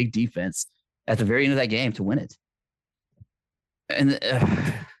baskets and big defense at the very end of that game to win it. And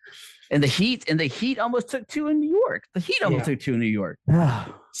the Heat almost took two in New York. The Heat almost took two in New York.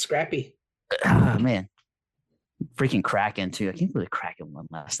 Scrappy. Oh, man. Freaking Kraken, too. I can't believe Kraken won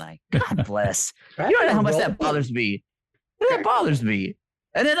last night. God bless. You don't know how much that bothers me. That bothers me.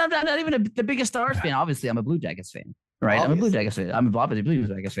 And then I'm not even the biggest Stars fan. Obviously, I'm a Blue Jackets fan. Right, obviously. I'm a Blue Jackets fan. I'm a Blue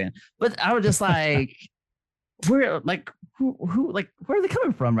Jackets fan. But I was just like, where are they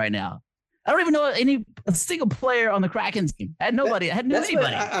coming from right now? I don't even know a single player on the Kraken team. I had nobody. I had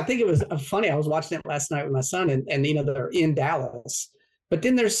anybody. I think it was funny. I was watching it last night with my son, and they're in Dallas. But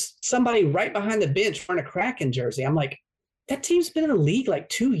then there's somebody right behind the bench wearing a Kraken jersey. I'm like, that team's been in the league like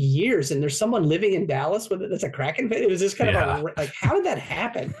 2 years, and there's someone living in Dallas that's a Kraken fan. It was just kind of like, how did that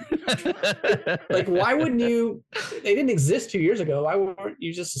happen? Like, why wouldn't you? They didn't exist 2 years ago. Why weren't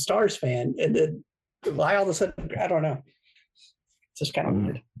you just a Stars fan? And then why all of a sudden? I don't know. It's just kind of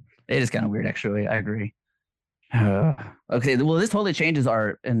weird. It is kind of weird, actually. I agree. Okay, well, this totally changes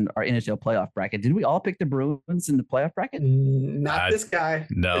our NHL playoff bracket. Did we all pick the Bruins in the playoff bracket? Not this guy.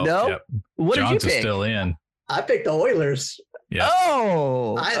 No. Yep. What John's did you pick? Is still in. I picked the Oilers. Yeah.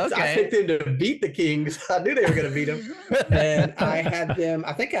 Oh, I picked them to beat the Kings. I knew they were going to beat them. And I had them.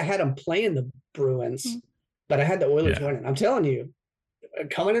 I think I had them playing the Bruins, but I had the Oilers winning. I'm telling you,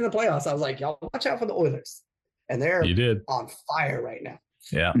 coming in the playoffs, I was like, y'all watch out for the Oilers. And they're on fire right now.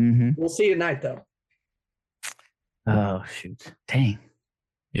 Yeah. Mm-hmm. We'll see tonight, though. Oh, shoot. Dang.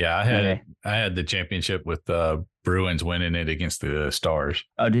 Yeah, I had the championship with Bruins winning it against the Stars.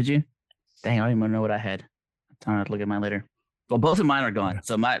 Oh, did you? Dang, I don't even know what I had. I'm going to look at mine later. Well, both of mine are gone.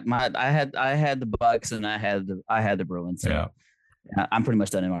 So I had the Bucks and I had the Bruins. So I'm pretty much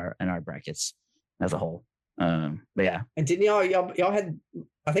done in our brackets as a whole. But yeah. And didn't y'all had,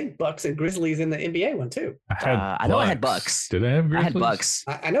 I think, Bucks and Grizzlies in the NBA one too. I know I had Bucks. Did I have Grizzlies? I had Bucks.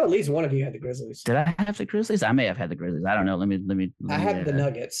 I know at least one of you had the Grizzlies. Did I have the Grizzlies? I may have had the Grizzlies. I don't know. Let me I had the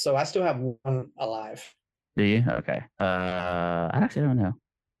Nuggets, so I still have one alive. Do you? Okay. I actually don't know.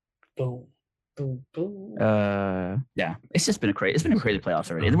 Boom. Boom, boom. Yeah, it's been a crazy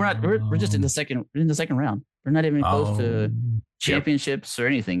playoffs already. We're just in the second round. We're not even close to championships or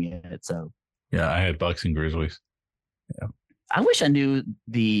anything yet. So yeah, I had Bucks and Grizzlies. Yeah, I wish I knew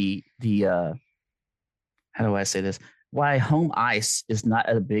the how do I say this? Why home ice is not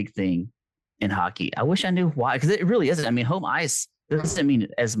a big thing in hockey. I wish I knew why, because it really isn't. I mean, home ice doesn't mean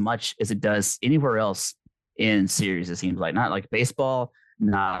as much as it does anywhere else in series. It seems like, not like baseball,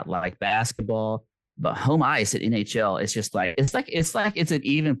 not like basketball, but home ice at NHL, it's just like it's an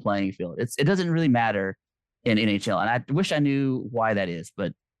even playing field. It doesn't really matter in NHL, and I wish I knew why that is.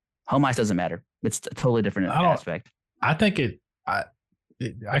 But home ice doesn't matter. It's a totally different aspect. I think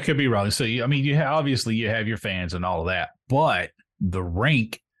I could be wrong. So I mean, obviously you have your fans and all of that, but the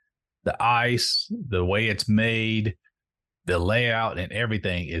rink, the ice, the way it's made, the layout, and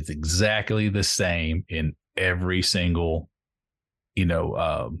everything is exactly the same in every single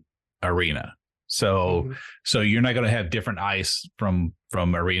arena. So you're not going to have different ice from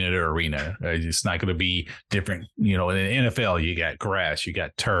arena to arena. It's not going to be different. In the NFL, you got grass, you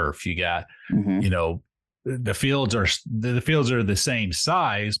got turf, you got the fields are the same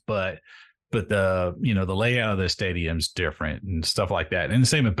size, but the the layout of the stadium's different and stuff like that. And the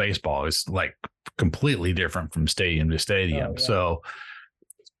same with baseball, it's like completely different from stadium to stadium. So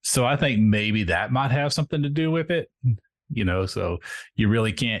I think maybe that might have something to do with it. So you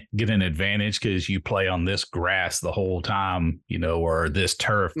really can't get an advantage because you play on this grass the whole time, or this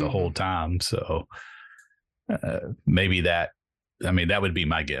turf the whole time. So maybe that would be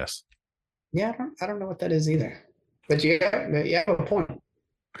my guess. Yeah, I don't know what that is either. But you have a point.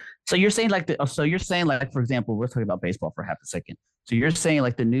 So you're saying like for example, we're talking about baseball for half a second. So you're saying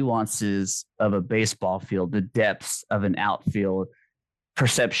like the nuances of a baseball field, the depths of an outfield,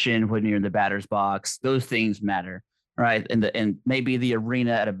 perception when you're in the batter's box, those things matter, right? And maybe the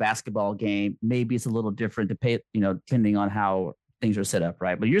arena at a basketball game, maybe it's a little different depending on how things are set up,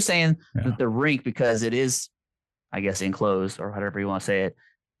 right? But you're saying that the rink, because it is, I guess, enclosed or whatever you want to say it,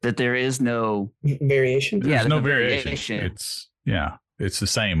 that there is no variation. There's no variation. It's the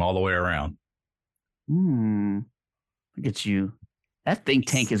same all the way around. Look at you. That think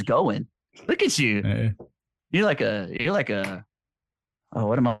tank is going. Look at you. You're like a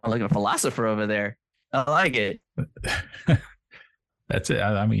what am I looking at? Philosopher over there. I like it. That's it.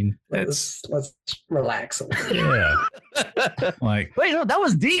 I mean, let's relax. Yeah. Like, wait, no, that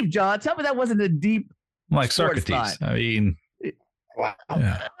was deep, John. Tell me that wasn't a deep. Like Socrates. Thought. I mean, wow.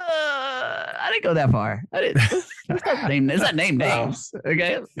 Yeah. I didn't go that far. I didn't. Let's not name names.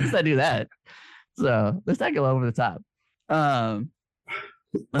 Okay, let's not do that. So let's not go over the top. Well,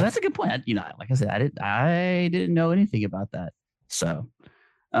 that's a good point. Like I said, I didn't know anything about that. So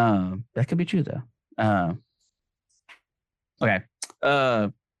that could be true though. Okay.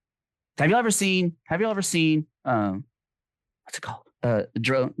 Have you ever seen what's it called?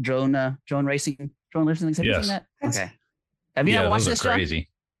 Drone racing? Have you seen that? Okay. Have you ever watched this? Crazy.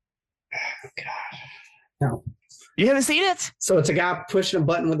 Oh, God. No. You haven't seen it? So it's a guy pushing a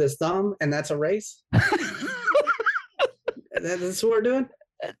button with his thumb, and that's a race? That's what we're doing?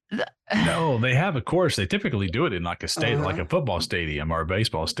 No, they have a course. They typically do it in like a stadium, like a football stadium or a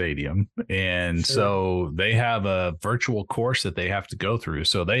baseball stadium. And so they have a virtual course that they have to go through.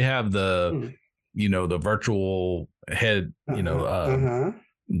 So they have the virtual head,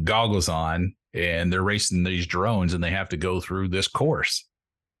 goggles on, and they're racing these drones, and they have to go through this course.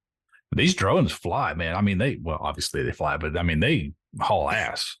 These drones fly, man. I mean, obviously they fly, but I mean, they haul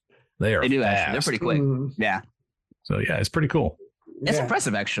ass. They do fast. They're pretty quick. Yeah. So yeah, it's pretty cool. It's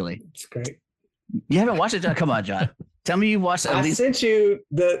impressive, actually. It's great. You haven't watched it, John? Come on, John. Tell me you watched it. I sent you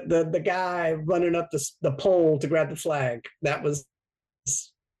the guy running up the pole to grab the flag. That was.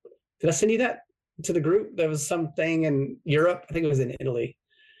 Did I send you that to the group? There was something in Europe. I think it was in Italy.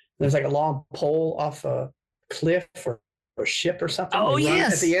 There's like a long pole off a cliff or ship or something. Oh,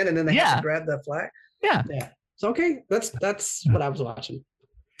 yes. At the end, and then they have to grab the flag. Yeah. Yeah. So okay, that's what I was watching.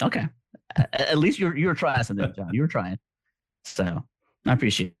 Okay. At least you were trying something, John. You were trying. So I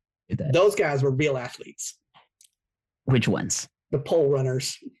appreciate that. Those guys were real athletes. Which ones? The pole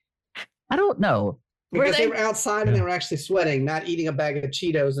runners. I don't know. Because they were outside and they were actually sweating, not eating a bag of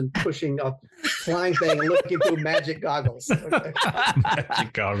Cheetos and pushing a flying thing and looking through magic goggles. Okay.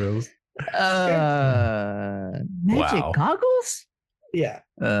 Magic goggles. Magic goggles? Yeah.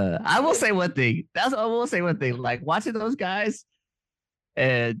 I will say one thing. Like watching those guys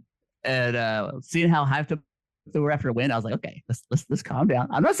and seeing how hyped up they were after a win, I was like, okay, let's calm down.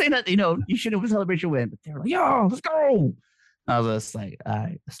 I'm not saying that you shouldn't celebrate your win, but they were like, yo, let's go. I was just like, all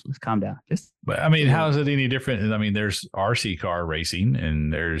right, let's calm down. But I mean, how is it any different? I mean, there's RC car racing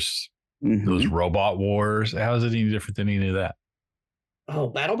and there's those robot wars. How is it any different than any of that? Oh,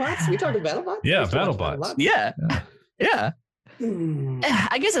 BattleBots? We talking BattleBots? Yeah, BattleBots. Yeah.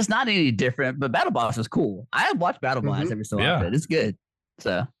 I guess it's not any different, but BattleBots is cool. I watch BattleBots every so often. It's good.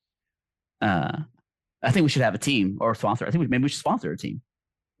 So, I think we should have a team or a sponsor. I think maybe we should sponsor a team.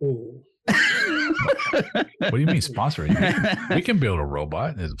 Ooh. What do you mean sponsoring? We can build a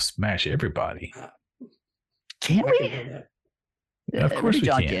robot and smash everybody. Can we? Yeah, of course we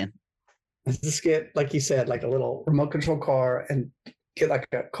can. Let's just get, like you said, like a little remote control car and get like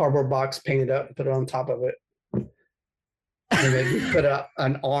a cardboard box painted up and put it on top of it. And maybe put up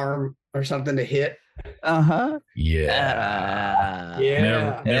an arm or something to hit. Yeah. Yeah.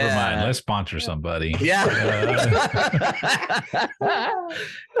 Never mind. Let's sponsor somebody. Yeah.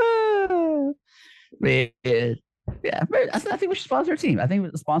 Man. Yeah. I think we should sponsor a team. I think we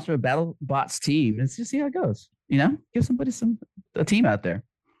should sponsor a BattleBots team and just see how it goes. Give somebody a team out there.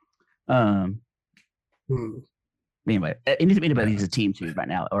 Anyway, anybody needs a team too right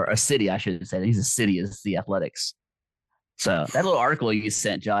now, or a city, I should say. Needs a city is the Athletics. So that little article you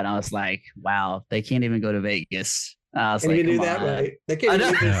sent, John, I was like, wow, they can't even go to Vegas. I was and like, you do that right. They can't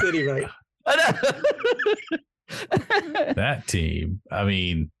even do the city right. I know. That team. I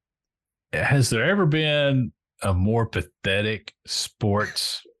mean, has there ever been a more pathetic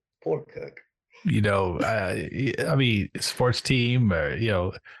sports? Poor Cook. I mean, sports team, or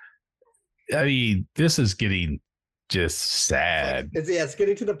I mean, this is getting just sad. It's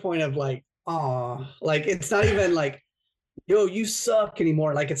getting to the point of like, oh, like it's not even like. yo, you suck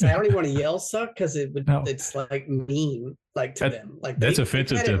anymore. Like I don't even want to yell suck because it's like mean, like to them. Like that's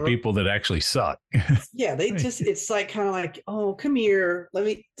offensive to people that actually suck. Yeah, they just it's like kind of like, oh, come here, let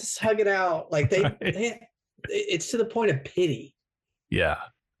me just hug it out. Like it's to the point of pity. Yeah,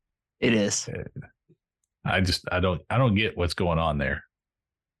 it is. I don't get what's going on there.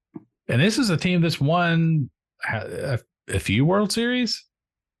 And this is a team that's won a few World Series.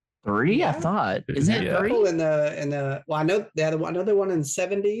 3, yeah. I thought. Isn't it 3? In the I know another one in the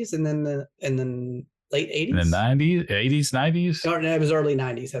 70s and then late 80s. In the 90s, 80s, 90s. No, it was early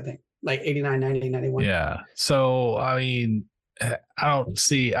 90s, I think. Like 89, 90, 91. Yeah. So I mean, I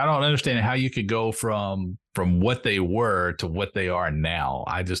don't understand how you could go from what they were to what they are now.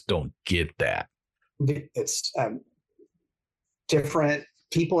 I just don't get that. It's different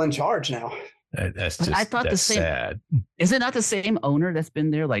people in charge now. That's just, I thought the same. Sad. Is it not the same owner that's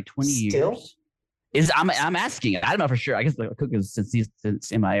been there like 20 years? I'm asking. I don't know for sure. I guess Cook is since he's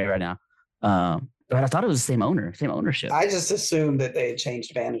MIA right now. But I thought it was the same owner, same ownership. I just assumed that they had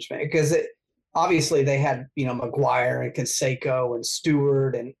changed management because obviously they had McGuire and Canseco and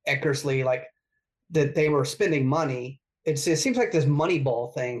Stewart and Eckersley, like that they were spending money. It seems like this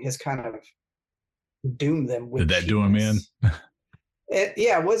Moneyball thing has kind of doomed them. Did that do them in?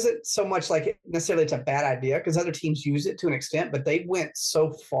 It wasn't so much like necessarily it's a bad idea because other teams use it to an extent, but they went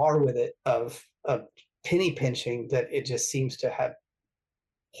so far with it of penny pinching that it just seems to have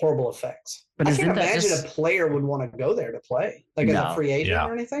horrible effects. But I can't imagine a player would want to go there to play, like as a free agent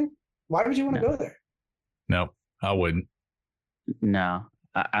or anything. Why would you want to go there? No, I wouldn't. No,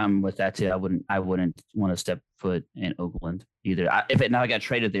 I'm with that too. I wouldn't want to step foot in Oakland either. If I got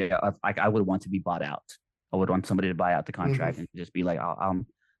traded there, I would want to be bought out. I would want somebody to buy out the contract and just be like, I'm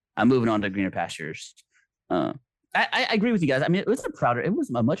moving on to greener pastures. I agree with you guys. I mean, it was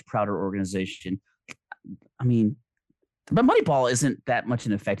a much prouder organization. I mean, but Moneyball isn't that much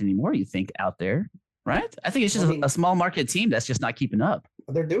in effect anymore, you think, out there, right? I think it's just a small market team that's just not keeping up.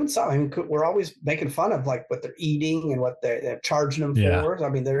 They're doing something. I mean, we're always making fun of like what they're eating and what they're charging them for. I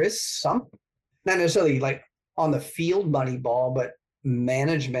mean, there is some, not necessarily like on the field Moneyball, but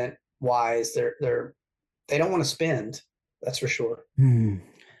management wise, they don't want to spend. That's for sure.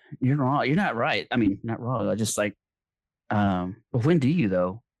 You're wrong. You're not right. I mean, not wrong. I just like, but when do you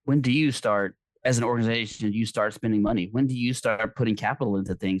though? When do you start as an organization? You start spending money. When do you start putting capital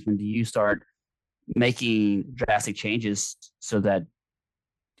into things? When do you start making drastic changes so that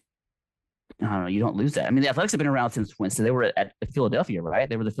I don't know, you don't lose that? I mean, the Athletics have been around since when? So they were at Philadelphia, right?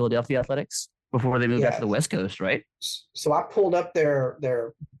 They were the Philadelphia Athletics before they moved out to the West Coast, right? So I pulled up their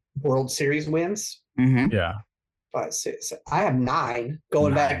World Series wins. Mm-hmm. Yeah. So I have 9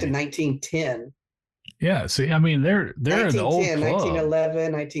 going back to 1910. Yeah. See, I mean, they're an old club.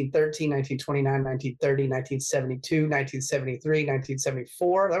 1911, 1913, 1929, 1930, 1972, 1973,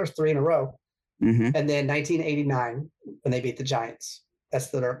 1974. That was 3 in a row. Mm-hmm. And then 1989 when they beat the Giants.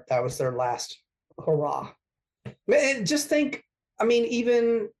 That was their last hurrah. Man, just think, I mean,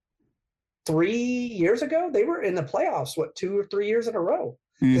 even 3 years ago, they were in the playoffs, 2 or 3 years in a row.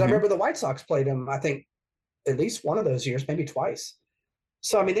 Because I remember the White Sox played them, I think, at least one of those years, maybe twice.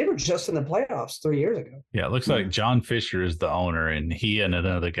 So, I mean, they were just in the playoffs 3 years ago. Yeah, it looks like John Fisher is the owner, and he and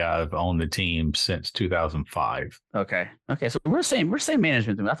another guy have owned the team since 2005. Okay. So we're same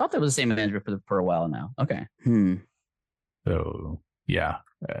management. I thought that was the same management for a while now. Okay. So, yeah,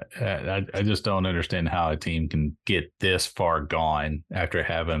 I just don't understand how a team can get this far gone after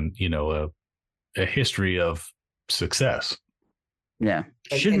having, a history of success. Yeah.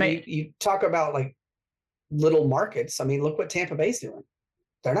 You talk about like little markets. I mean, look what Tampa Bay's doing.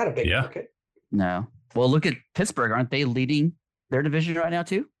 They're not a big market. No. Well, look at Pittsburgh. Aren't they leading their division right now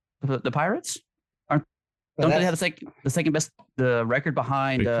too? The Pirates? Don't they have the second best record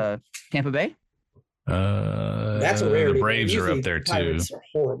behind Tampa Bay? That's a rarity. The Braves are up there too. Pirates are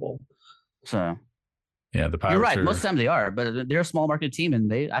horrible. So yeah, the Pirates. You're right. Most of the time they are, but they're a small market team,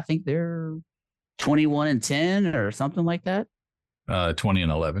 and I think they're 21-10 or something like that.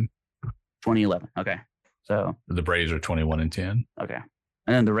 20-11. 20-11. Okay. So the Braves are 21-10. Okay.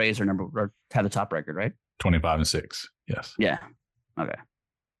 And then the Rays have the top record, right? 25-6. Yes. Yeah. Okay.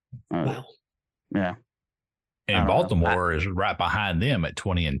 Wow. Yeah. And Baltimore is right behind them at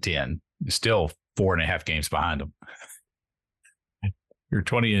 20-10. Still 4.5 games behind them. You're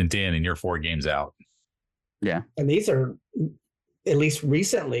 20-10 and you're 4 games out. Yeah. And these are, at least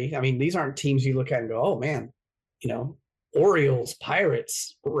recently, I mean, these aren't teams you look at and go, oh man, Orioles,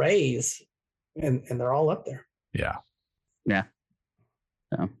 Pirates, Rays, and they're all up there. Yeah. Yeah.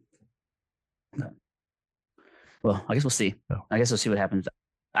 So, well, I guess we'll see. I guess we'll see what happens.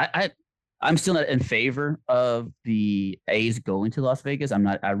 I I'm still not in favor of the A's going to Las Vegas.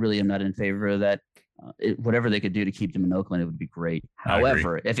 I really am not in favor of that. Whatever they could do to keep them in Oakland, it would be great.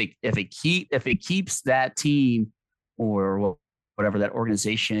 However, if it keeps that team or whatever that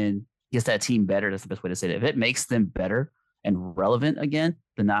organization gets that team better, that's the best way to say it. If it makes them better and relevant again,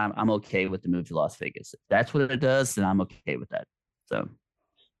 then I'm okay with the move to Las Vegas. If that's what it does, then I'm okay with that. So,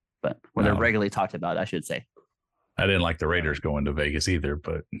 but when they're regularly talked about, I should say. I didn't like the Raiders going to Vegas either,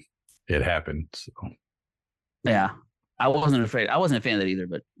 but it happened. So. Yeah, I wasn't a fan of that either,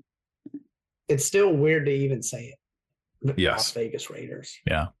 but it's still weird to even say it. Yes. Las Vegas Raiders.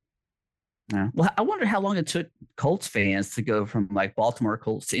 Yeah. Yeah. Well, I wonder how long it took Colts fans to go from like Baltimore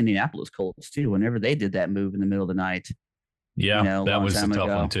Colts to Indianapolis Colts too. Whenever they did that move in the middle of the night. Yeah, that was a tough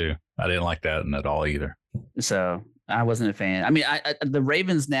one too. I didn't like that at all either. So I wasn't a fan. I mean, the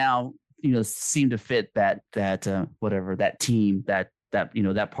Ravens now, seem to fit that whatever that team that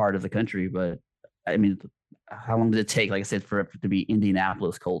part of the country. But I mean, how long did it take, like I said, for it to be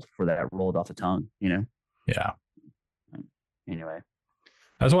Indianapolis Colts for that rolled off the tongue? Yeah. Anyway,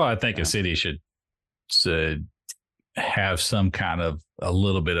 that's why I think a city should have some kind of a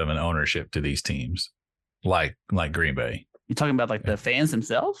little bit of an ownership to these teams, like Green Bay. You're talking about like the fans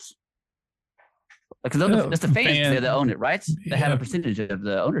themselves? Because it's the fans that own it, right? They have a percentage of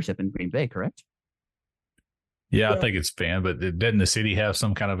the ownership in Green Bay, correct? Yeah, I think it's fan, but doesn't the city have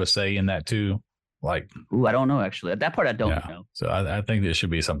some kind of a say in that too? Like, I don't know actually. That part I don't know. So I think there should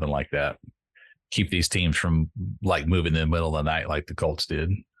be something like that. Keep these teams from like moving in the middle of the night like the Colts did.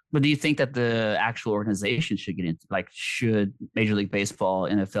 But do you think that the actual organization should get into, like, should Major League Baseball,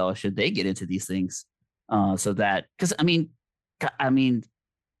 NFL, should they get into these things? So that, because I mean,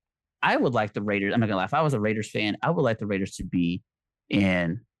 I would like the Raiders. I'm not gonna lie. If I was a Raiders fan, I would like the Raiders to be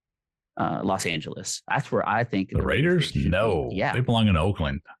in Los Angeles. That's where I think the Raiders. No, yeah, they belong in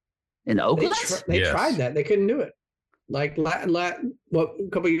Oakland. In Oakland, they tried that. They couldn't do it. Like a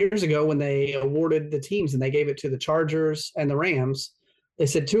couple of years ago when they awarded the teams and they gave it to the Chargers and the Rams, they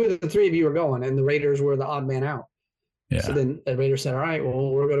said 2 of the 3 of you are going, and the Raiders were the odd man out. Yeah. So then the Raiders said, "All right,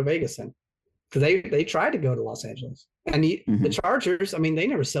 well, we'll go to Vegas then," because they tried to go to Los Angeles, and the Chargers. I mean, they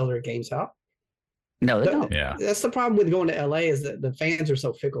never sell their games out. No, they don't. Yeah, that's the problem with going to LA is that the fans are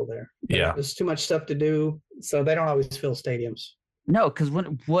so fickle there. Yeah, there's too much stuff to do, so they don't always fill stadiums. No, because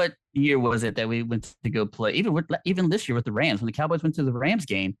what year was it that we went to go play? Even this year with the Rams, when the Cowboys went to the Rams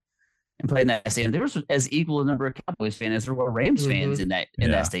game and played in that stadium, there was as equal a number of Cowboys fans as there were Rams fans in that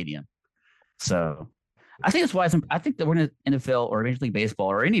stadium. So I think that's why I think that we're in NFL or Major League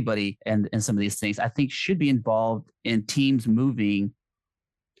Baseball or anybody and some of these things, I think should be involved in teams moving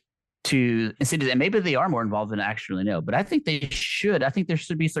to cities, and maybe they are more involved than I actually know. But I think they should. I think there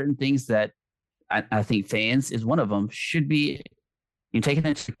should be certain things that I think fans is one of them should be taken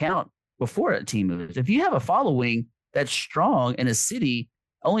into account before a team moves. If you have a following that's strong in a city,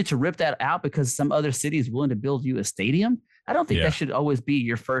 only to rip that out because some other city is willing to build you a stadium, I don't think that should always be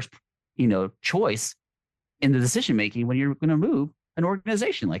your first, choice in the decision making when you're going to move an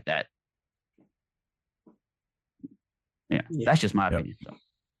organization like that. Yeah, that's just my opinion.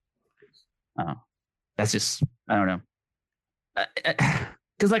 So, that's just, I don't know.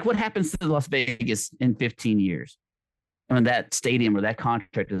 Because like what happens to Las Vegas in 15 years? When that stadium or that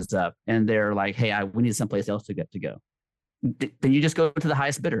contract is up and they're like, hey, we need someplace else to go. Then you just go to the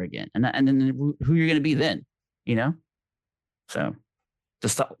highest bidder again. And then who you're going to be then, So the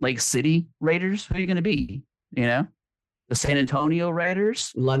Salt Lake City Raiders, who are you going to be? The San Antonio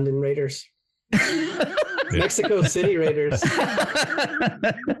Raiders? London Raiders. Mexico City Raiders. They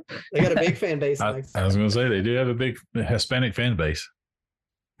got a big fan base. I was going to say they do have a big Hispanic fan base.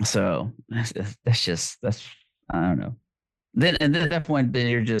 So that's I don't know. Then at that point, then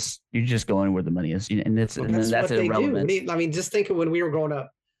you're just going where the money is, and that's irrelevant. I mean, just think of when we were growing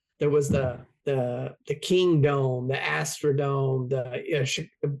up. There was the Kingdome, the Astrodome,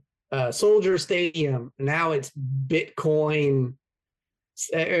 the Soldier Stadium. Now it's Bitcoin.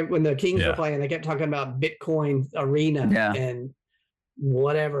 When the Kings were playing, they kept talking about Bitcoin Arena and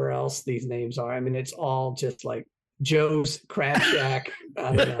whatever else these names are. I mean, it's all just like Joe's Crab Shack.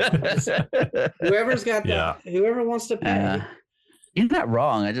 I don't know. Whoever's got that, whoever wants to pay. You're not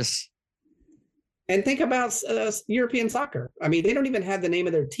wrong. And think about European soccer. I mean, they don't even have the name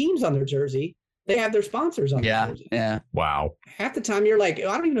of their teams on their jersey. They have their sponsors on their jersey. Yeah. Wow. Half the time you're like, I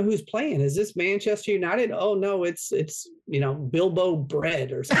don't even know who's playing. Is this Manchester United? Oh no, it's Bilbo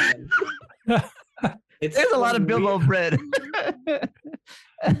Bread or something. There's a lot of Bilbo Bread.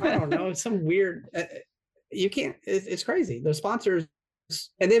 I don't know. It's some weird. You can't. It's crazy. The sponsors,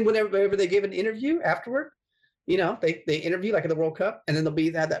 and then whenever they give an interview afterward, they interview like at the World Cup, and then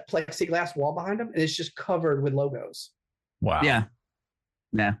they'll have that plexiglass wall behind them, and it's just covered with logos. Wow. Yeah.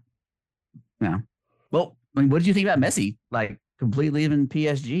 Well, I mean, what did you think about Messi? Like completely leaving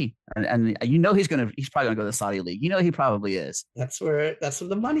PSG, and he's probably gonna go to the Saudi league. He probably is. That's where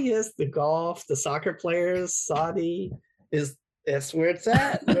the money is. The golf, the soccer players, Saudi that's where it's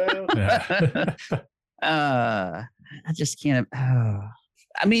at, bro. I just can't.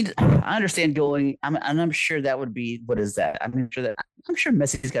 I mean, I understand going. I'm sure that would be, what is that? I'm sure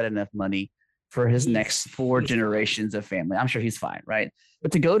Messi's got enough money for his next 4 generations of family. I'm sure he's fine, right?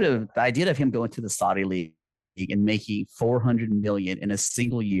 But to go to the idea of him going to the Saudi league and making $400 million in a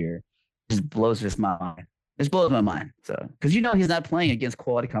single year just blows my mind. It blows my mind. So, because he's not playing against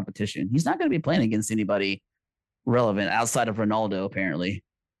quality competition. He's not going to be playing against anybody relevant outside of Ronaldo, apparently.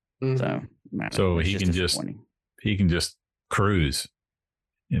 Mm-hmm. So he can just cruise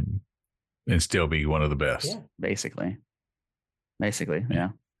and still be one of the best. Yeah, basically, yeah.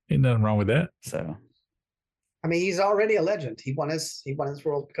 Ain't nothing wrong with that. So, I mean, he's already a legend. He won his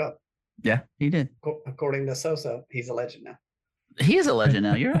World Cup. Yeah, he did. According to Sosa, he's a legend now. He is a legend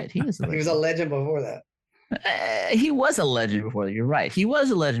now. You're right. He is. He was a legend before that. He was a legend before that. You're right. He was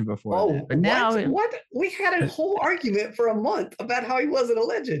a legend before that. But now, what? We had a whole argument for a month about how he wasn't a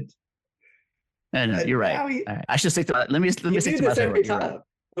legend. No, you're right. All right. I should stick to that. Let me stick to my every time. Right.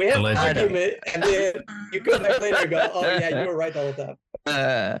 We have an argument, and then you go back later and go, "Oh yeah, you were right the whole time."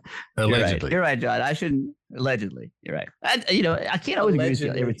 Allegedly, you're right, John. I shouldn't. Allegedly, you're right. I can't always agree with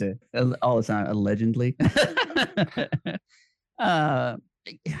you everything all the time. Allegedly. How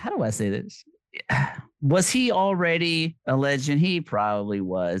do I say this? Was he already a legend? He probably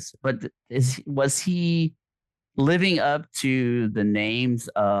was, but was he living up to the names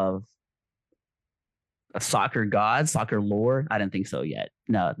of a soccer god, soccer lore? I didn't think so yet.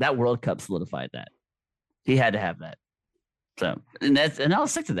 No, that World Cup solidified that. He had to have that. So, and I'll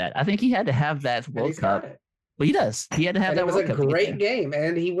stick to that. I think he had to have that World Cup. But he does. He had to have that World Cup. It was a great game,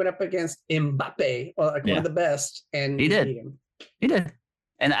 and he went up against Mbappe, one of the best, and he did. He did.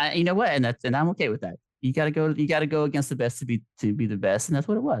 And you know what? And I'm okay with that. You got to go against the best to be the best, and that's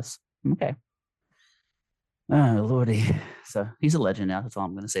what it was. Okay. Oh Lordy. So he's a legend now. That's all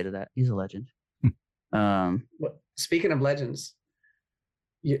I'm going to say to that. He's a legend. Speaking of legends,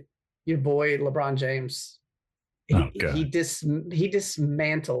 your boy LeBron James, he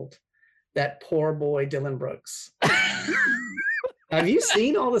dismantled that poor boy Dylan Brooks. Have you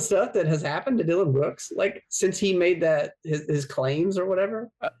seen all the stuff that has happened to Dylan Brooks, like since he made that his claims or whatever?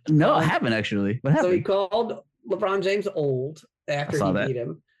 No, I haven't actually. What happened? So he called LeBron James old after he beat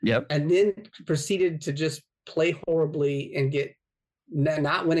him. Yep. And then proceeded to just play horribly and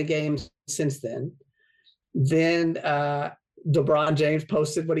not win a game since then. Then LeBron James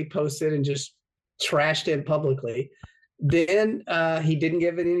posted what he posted and just trashed him publicly. Then he didn't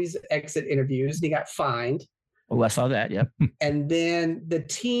give any exit interviews and he got fined. Oh, I saw that. Yep. And then the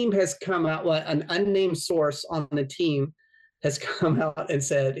team has come out. Well, an unnamed source on the team has come out and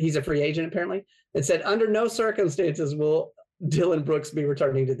said he's a free agent. Apparently, and said under no circumstances will Dylan Brooks be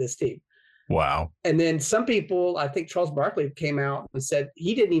returning to this team. Wow. And then some people, I think Charles Barkley came out and said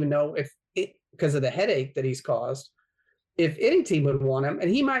he didn't even know because of the headache that he's caused, if any team would want him, and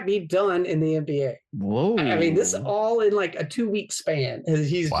he might be done in the NBA. Whoa. I mean, this is all in like a 2-week span.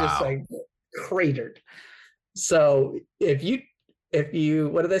 He's just like cratered. So if you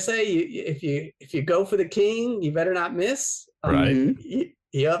what do they say? If you go for the king, you better not miss. Right.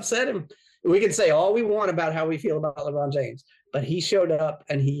 He upset him. We can say all we want about how we feel about LeBron James, but he showed up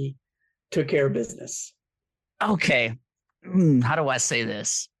and he took care of business. Okay. How do I say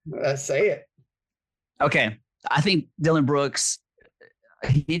this? Say it. Okay. I think Dylan Brooks,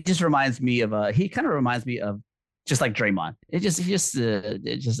 he just reminds me of just like Draymond. He's just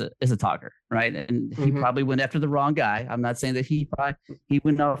a talker, right? And he probably went after the wrong guy. I'm not saying that he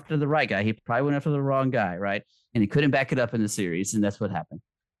went after the right guy. He probably went after the wrong guy, right? And he couldn't back it up in the series, and that's what happened.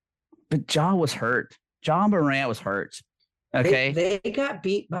 But Ja was hurt. Ja Morant was hurt. Okay, they got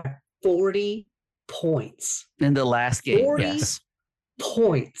beat by 40 points in the last game. 40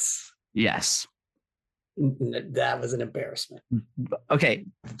 points. Yes. That was an embarrassment. Okay,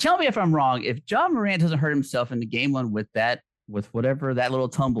 tell me if I'm wrong. If Ja Morant doesn't hurt himself in the game one with whatever that little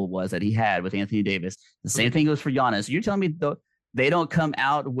tumble was that he had with Anthony Davis, the same thing goes for Giannis. You're telling me they don't come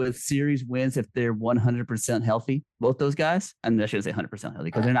out with series wins if they're 100% healthy? Both those guys? And I shouldn't say 100% healthy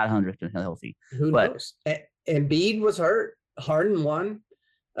because they're not 100% healthy. Who knows? Embiid was hurt. Harden won.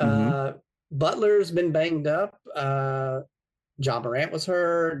 Butler's been banged up. Ja Morant was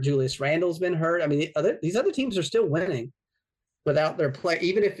hurt. Julius Randle's been hurt. I mean, these other teams are still winning without their play,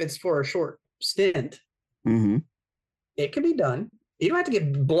 even if it's for a short stint. Mm-hmm. It can be done. You don't have to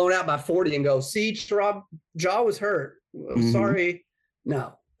get blown out by 40 and go, see, Jaw was hurt. Sorry.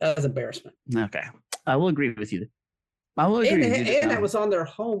 No, that was embarrassment. Okay. I will agree with you. I will agree with you. And that was on their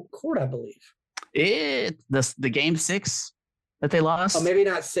home court, I believe. The game 6 that they lost? Oh, maybe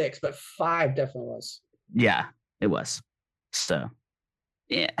not 6, but 5 definitely was. Yeah, it was. So,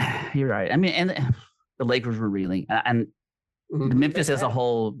 yeah, you're right. I mean, and the Lakers were reeling. And the Memphis as a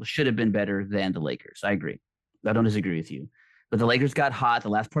whole should have been better than the Lakers. I agree. I don't disagree with you. But the Lakers got hot the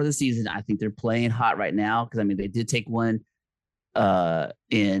last part of the season. I think they're playing hot right now because, I mean, they did take one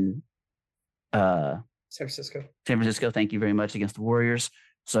in San Francisco. Thank you very much, against the Warriors.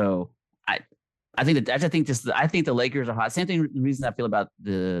 So I think the Lakers are hot. Same thing. The reason I feel about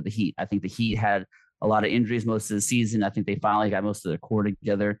the Heat. I think the Heat had a lot of injuries most of the season. I think they finally got most of their core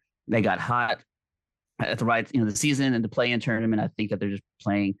together. They got hot at the right, the season and the play-in tournament. I think that they're just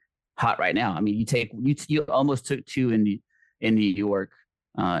playing hot right now. I mean, you almost took 2 in New York,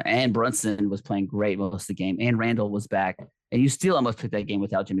 and Brunson was playing great most of the game, and Randall was back, and you still almost took that game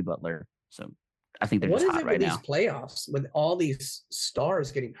without Jimmy Butler. So I think they're just hot right now. What is it with these playoffs with all these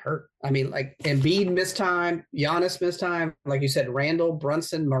stars getting hurt? I mean, like Embiid missed time, Giannis missed time, like you said, Randall,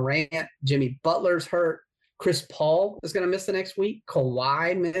 Brunson, Morant, Jimmy Butler's hurt, Chris Paul is going to miss the next week,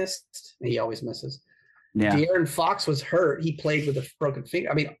 Kawhi missed, he always misses. Yeah, De'Aaron Fox was hurt, he played with a broken finger.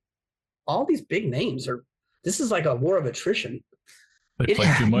 I mean, all these big names this is like a war of attrition. They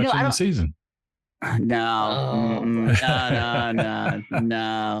play too much in the season. No.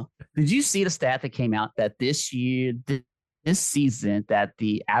 Did you see the stat that came out that this season, that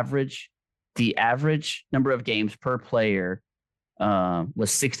the average number of games per player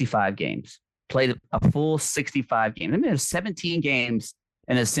was 65 games? Played a full 65 games. I mean, there's 17 games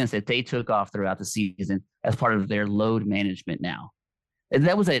in a sense that they took off throughout the season as part of their load management now. And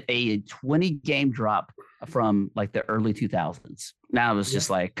that was a 20-game drop from like the early 2000s. Now it was just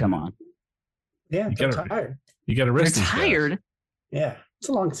like, come on. Yeah, they're tired. You got to rest. They're tired. Yeah, it's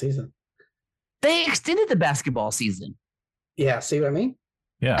a long season. They extended the basketball season. Yeah, see what I mean?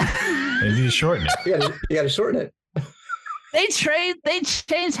 Yeah, they need to shorten it. You got to shorten it. They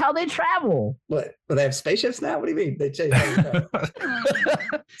changed how they travel. What? Well, they have spaceships now? What do you mean? They changed how they travel?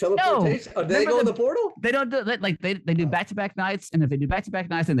 Teleportation? No, do they go in the portal? They don't do that. Like they do back-to-back nights, and if they do back-to-back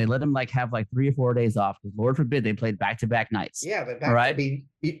nights, then they let them have 3 or 4 days off. Because Lord forbid they played back-to-back nights. Yeah, but that be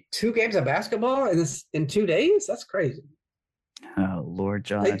 2 games of basketball in 2 days? That's crazy. Oh, Lord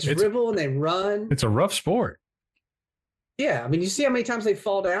John. They dribble and they run. It's a rough sport. Yeah, I mean, you see how many times they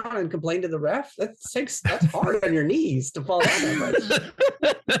fall down and complain to the ref? That's hard on your knees to fall down that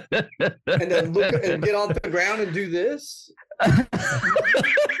much. And then look and get off the ground and do this. That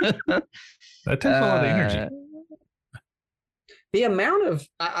takes a lot of energy. The amount of,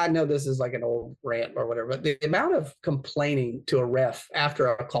 I know this is like an old rant or whatever, but the amount of complaining to a ref after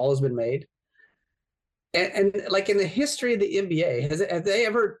a call has been made, and like in the history of the NBA, have they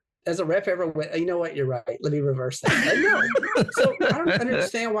ever, as a ref, ever went, you know what, you're right, let me reverse that? No. So I don't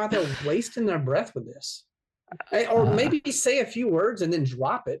understand why they're wasting their breath with this. Or maybe say a few words and then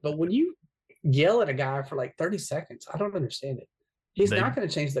drop it. But when you yell at a guy for like 30 seconds, I don't understand it. He's not going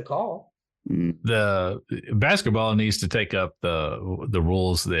to change the call. The basketball needs to take up the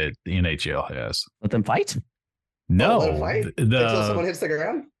rules that the NHL has. Let them fight? No. Until someone hits the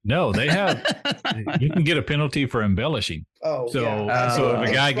ground? No, they have. You can get a penalty for embellishing. Oh, so yeah. So if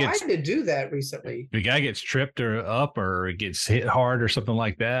a guy gets to do that recently, the guy gets tripped or gets hit hard or something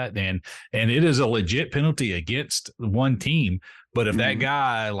like that, and it is a legit penalty against one team. But if that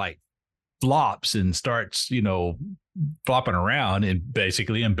guy like flops and starts, flopping around and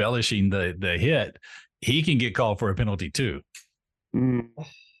basically embellishing the hit, he can get called for a penalty too.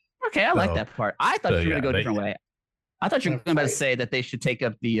 Okay, I like that part. I thought you were going to go a different way. I thought you were going to say that they should take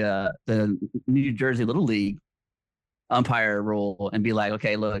up the New Jersey Little League umpire rule and be like,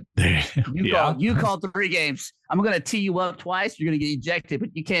 okay, look, you called 3 games. I'm going to tee you up twice. You're going to get ejected, but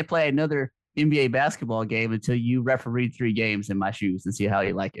you can't play another NBA basketball game until you refereed 3 games in my shoes and see how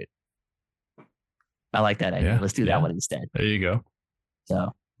you like it. I like that idea. Let's do that one instead. There you go.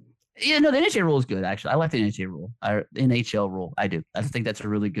 So, the NHL rule is good, actually. I like the NHL rule. I do. I think that's a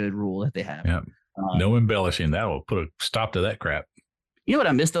really good rule that they have. Yeah. No embellishing. That will put a stop to that crap. You know what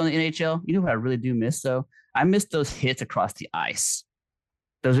I missed on the NHL? You know what I really do miss, though? I miss those hits across the ice.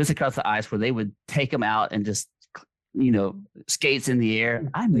 Those hits across the ice where they would take them out and just, skates in the air.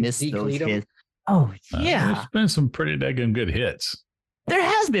 I miss those hits. Oh, yeah. There's been some pretty daggone good hits. There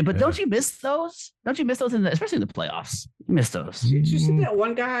has been, but don't you miss those? Don't you miss those especially in the playoffs? You miss those. Did you see that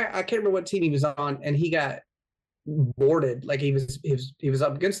one guy? I can't remember what team he was on, and he got boarded. Like he was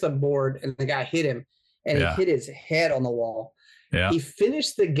up against the board, and the guy hit him, and he hit his head on the wall. Yeah. He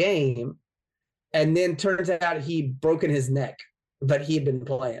finished the game, and then turns out he broken his neck, but he had been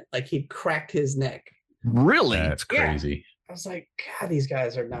playing. Like, he cracked his neck. Really? That's crazy. Yeah. I was like, God, these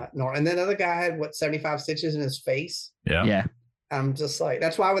guys are not normal. And then the other guy had 75 stitches in his face. Yeah. Yeah. I'm just like,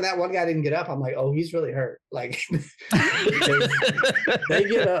 that's why when that one guy didn't get up, I'm like, oh, he's really hurt. Like, they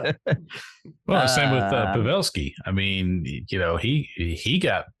get up. Well, same with Pavelski. I mean, he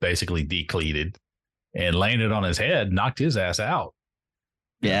got basically decleated and landed on his head, knocked his ass out.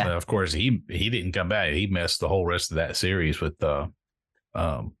 Yeah. Of course, he didn't come back. He missed the whole rest of that series with who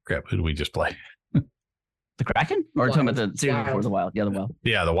did we just play? The Kraken? Or talking about the series before the Wild? Yeah, the Wild.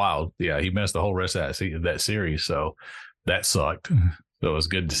 Yeah, the Wild. Yeah, he missed the whole rest of that series. So that sucked. So it was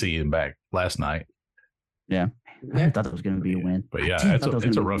good to see him back last night. Yeah. I thought it was going to be a win. But yeah,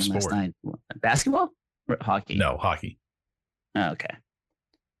 it's a rough sport. Basketball or hockey? No, hockey. Oh, okay.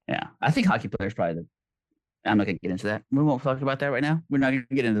 Yeah. I think hockey players probably I'm not going to get into that. We won't talk about that right now. We're not going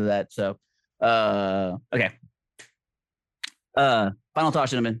to get into that. So, okay. Final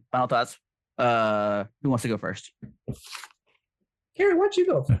thoughts, gentlemen. Final thoughts. Who wants to go first? Gary, why don't you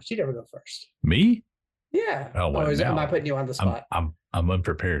go first? You never go first. Me? Yeah. Oh, am I putting you on the spot? I'm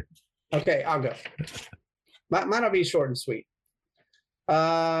unprepared. Okay, I'll go. Mine will be short and sweet.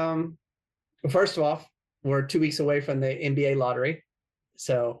 First of all, we're 2 weeks away from the NBA lottery.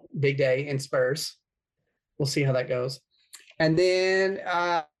 So big day in Spurs. We'll see how that goes. And then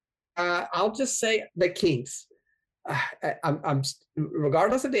I'll just say the Kings. I'm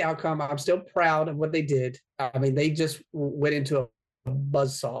regardless of the outcome, I'm still proud of what they did. I mean, they just went into a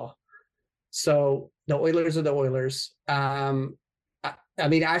buzzsaw. So the Oilers are the Oilers. I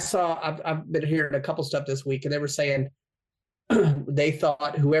mean, I've been hearing a couple stuff this week, and they were saying they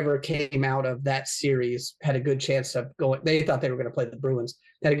thought whoever came out of that series had a good chance of going. They thought they were going to play the Bruins,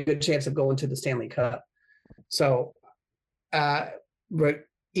 had a good chance of going to the Stanley Cup. So, but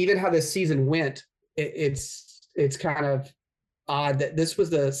even how this season went, it's kind of odd that this was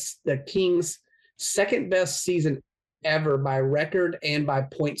the Kings' second best season ever by record and by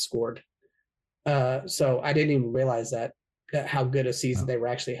points scored. So I didn't even realize that how good a season they were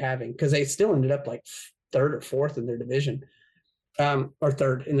actually having, because they still ended up like third or fourth in their division, or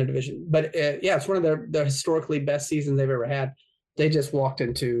third in their division. But yeah, it's one of the historically best seasons they've ever had. They just walked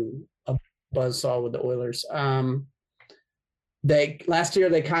into a buzzsaw with the Oilers. Last year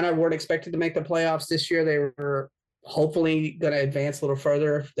they kind of weren't expected to make the playoffs. This year they were hopefully going to advance a little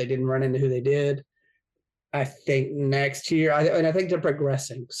further if they didn't run into who they did. I think next year, I think they're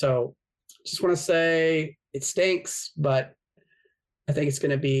progressing. So just want to say it stinks, but I think it's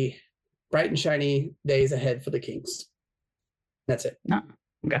going to be bright and shiny days ahead for the Kings. That's it. No.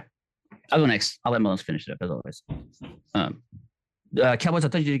 Okay. I'll go next. I'll let Mullins finish it up as always. Cowboys, I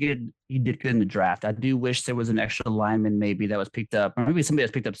thought you did good in the draft. I do wish there was an extra lineman maybe that was picked up, or maybe somebody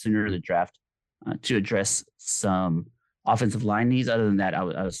was picked up sooner in the draft to address some offensive line needs. Other than that, I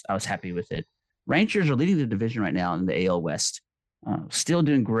was happy with it. Rangers are leading the division right now in the AL West. Still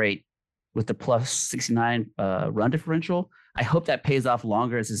doing great with the plus 69 run differential. I hope that pays off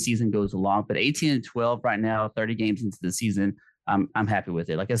longer as the season goes along. But 18-12 right now, 30 games into the season, I'm happy with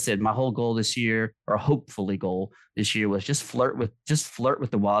it. Like I said, my whole goal this year, or hopefully goal this year, was just flirt with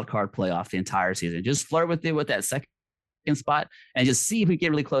the wild card playoff the entire season. Just flirt with it with that second spot, and just see if we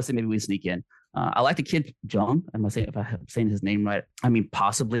get really close and maybe we sneak in. I like the kid Jung. If I'm saying his name right, I mean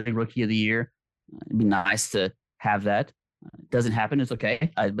possibly rookie of the year. It'd be nice to have that. Doesn't happen, it's okay.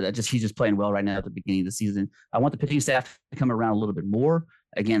 But he's just playing well right now at the beginning of the season. I want the pitching staff to come around a little bit more.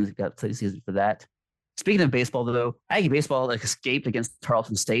 Again, got the season for that. Speaking of baseball, though, Aggie baseball escaped against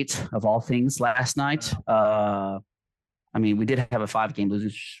Tarleton State of all things last night. I mean, we did have a 4-game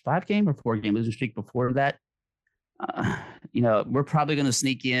losing streak before that. We're probably going to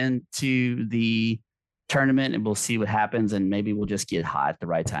sneak into the tournament and we'll see what happens, and maybe we'll just get hot at the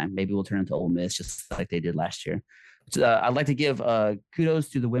right time. Maybe we'll turn into Ole Miss just like they did last year. So, I'd like to give kudos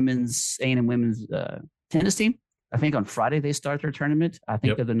to the women's A&M women's tennis team. I think on Friday they start their tournament. I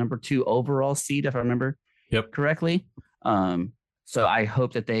think they're the number 2 overall seed, if I remember correctly. So I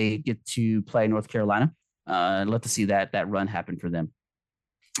hope that they get to play North Carolina. I'd love to see that run happen for them.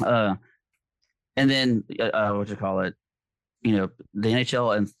 And then the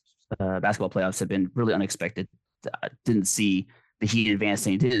NHL and basketball playoffs have been really unexpected. Didn't see the Heat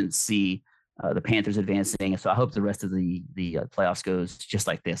advancing. Didn't see the Panthers advancing. So I hope the rest of the playoffs goes just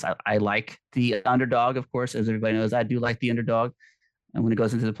like this. I like the underdog, of course, as everybody knows. I do like the underdog. And when it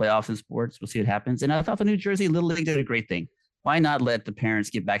goes into the playoffs in sports, we'll see what happens. And I thought the New Jersey Little League did a great thing. Why not let the parents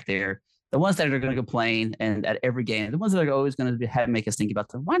get back there? The ones that are going to complain and at every game, the ones that are always going to make us think about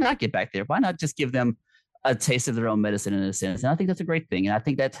them, why not get back there? Why not just give them a taste of their own medicine in a sense. And I think that's a great thing. And I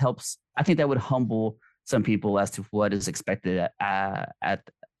think that helps. I think that would humble some people as to what is expected at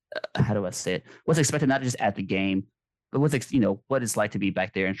how do I say it? What's expected not just at the game, but what it's like to be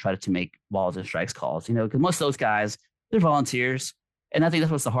back there and try to make balls and strikes calls. Because most of those guys, they're volunteers. And I think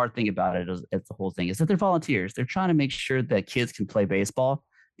that's what's the hard thing about it is the whole thing is that they're volunteers. They're trying to make sure that kids can play baseball.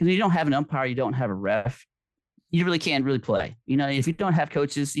 Because you don't have an umpire, you don't have a ref, you really can't really play. If you don't have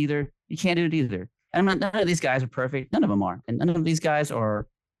coaches either, you can't do it either. And none of these guys are perfect. None of them are. And none of these guys are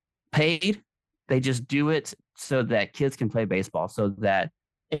paid. They just do it so that kids can play baseball, so that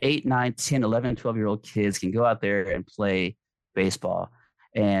 8, 9, 10, 11, 12-year-old kids can go out there and play baseball.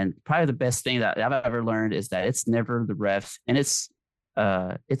 And probably the best thing that I've ever learned is that it's never the refs, and it's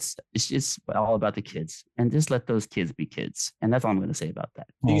just all about the kids, and just let those kids be kids. And that's all I'm going to say about that.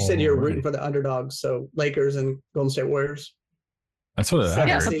 You said you're rooting for the underdogs, so Lakers and Golden State Warriors. That's what it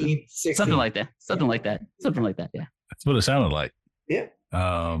yeah, something like that. Something like that. Yeah. That's what it sounded like. Yeah.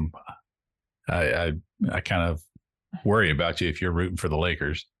 I kind of worry about you if you're rooting for the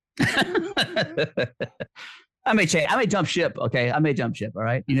Lakers. I may change. I may jump ship. Okay, I may jump ship. All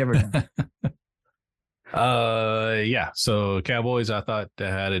right, you never know. Yeah. So Cowboys, I thought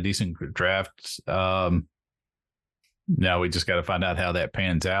had a decent draft. Now we just got to find out how that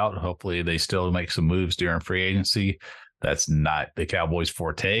pans out. Hopefully, they still make some moves during free agency. That's not the Cowboys'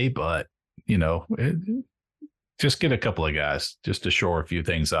 forte, but just get a couple of guys just to shore a few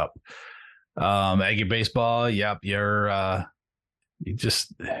things up. Aggie baseball, yep, it's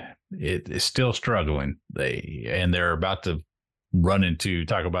still struggling. They're about to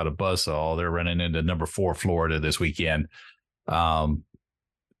talk about a buzzsaw. They're running into number 4 Florida this weekend. At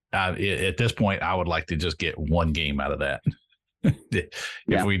this point, I would like to just get one game out of that.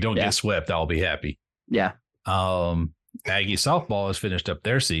 If we don't get swept, I'll be happy. Yeah. Aggie softball has finished up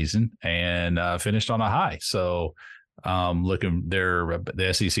their season and finished on a high. So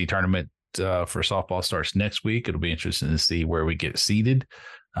the SEC tournament for softball starts next week. It'll be interesting to see where we get seeded.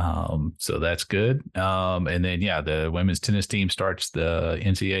 So that's good. And then, the women's tennis team starts the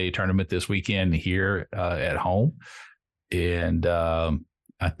NCAA tournament this weekend here at home. And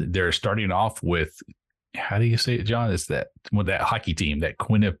they're starting off with, how do you say it, John? Is that with that hockey team, that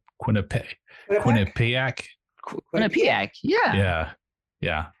Quinnipiac?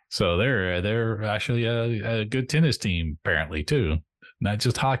 Yeah. So they're actually a good tennis team, apparently, too, not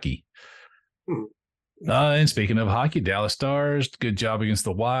just hockey. And speaking of hockey, Dallas Stars, good job against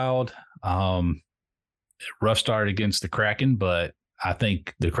the Wild. Rough start against the Kraken, but I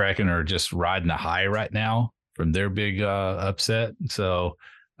think the Kraken are just riding a high right now from their big upset. So,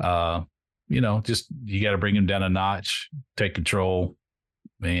 just you got to bring them down a notch, take control,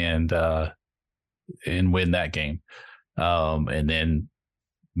 and win that game. And then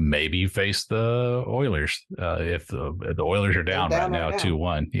maybe face the Oilers if the Oilers are down right now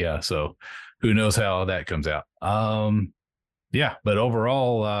 2-1. Yeah, so who knows how that comes out. But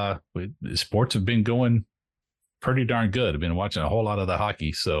overall, sports have been going pretty darn good. I've been watching a whole lot of the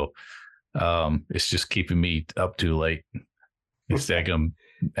hockey, so it's just keeping me up too late. It's like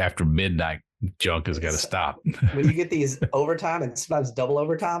after midnight, junk has got to stop. When you get these overtime and sometimes double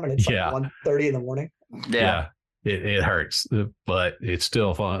overtime, and it's like 1:30 in the morning. Yeah. It hurts, but it's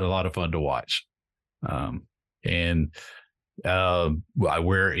still fun, a lot of fun to watch. We're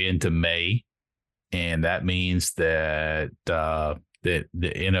into May, and that means that the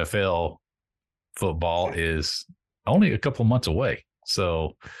NFL football is only a couple months away.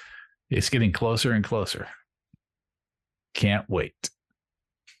 So it's getting closer and closer. Can't wait.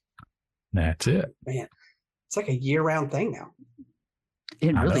 That's it. Man, it's like a year-round thing now.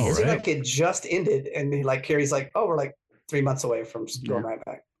 It really is. It like it just ended, and Kerry's like, "Oh, we're like 3 months away from going right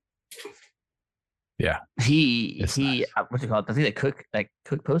back." Yeah, he what's it called? I think that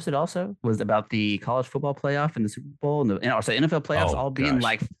Cook posted also was about the college football playoff and the Super Bowl and also NFL playoffs being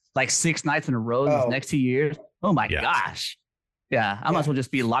like 6 nights in a row these next 2 years. Oh my gosh! Yeah, I might as well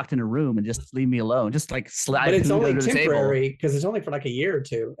just be locked in a room and just leave me alone. Just like slide. But it's only temporary because it's only for like a year or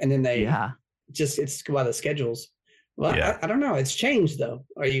two, and then they it's by the schedules. Well, I don't know. It's changed though.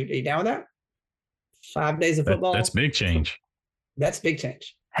 Are you down with that? 5 days of football. That's big change. That's big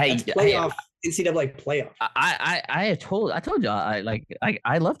change. Hey, playoff. NCAA playoff. I told you I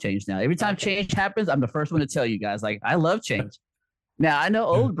love change now. Every time change happens, I'm the first one to tell you guys. Like, I love change. Now I know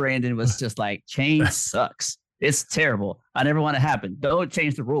old Brandon was just like, change sucks. It's terrible. I never want to happen. Don't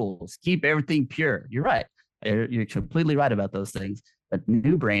change the rules. Keep everything pure. You're right. You're completely right about those things. But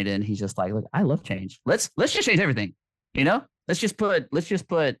new Brandon, he's just like, look, I love change. Let's just change everything. Let's just put, what do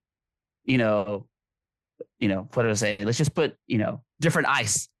I say? Let's just put, different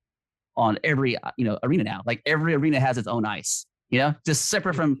ice on every arena now. Like every arena has its own ice. Just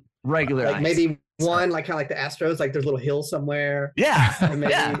separate from regular like ice. Maybe one like kind of like the Astros. Like there's a little hill somewhere. Yeah.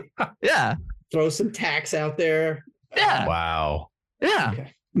 Maybe yeah. Throw some tacks out there. Yeah. Wow. Yeah.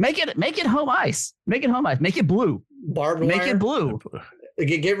 Okay. Make it home ice. Make it home ice. Make it blue. Barbed wire. Make it blue.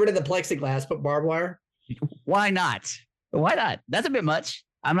 Get rid of the plexiglass, put barbed wire. Why not? That's a bit much.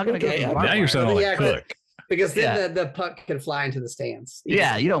 I'm not going to go. Now you're sounding like Cook. Because then the puck can fly into the stands.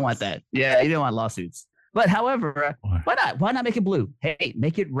 Yeah, you don't want that. Yeah, you don't want lawsuits. But however, why not? Why not make it blue? Hey,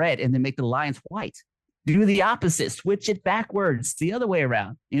 make it red and then make the lines white. Do the opposite. Switch it backwards, the other way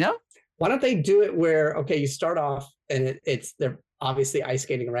around. Why don't they do it where you start off and they're obviously ice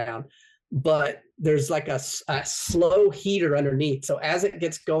skating around, but there's like a slow heater underneath. So as it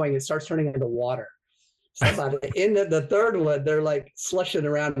gets going, it starts turning into water. So by the end of the third one, they're like slushing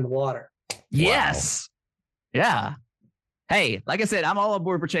around in the water. Yes. Wow. Yeah. Hey, like I said, I'm all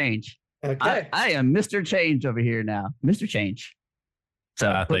aboard for change. Okay. I am Mr. Change over here now. Mr. Change.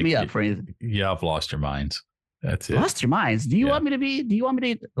 So put me up for anything. Yeah, I've lost your minds. That's it. Lost your minds. Do you want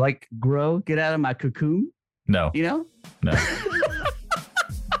me to like grow, get out of my cocoon? No. No.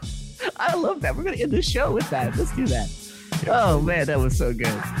 I love that. We're going to end this show with that. Let's do that. Oh, man, that was so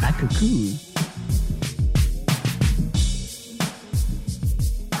good. My cocoon.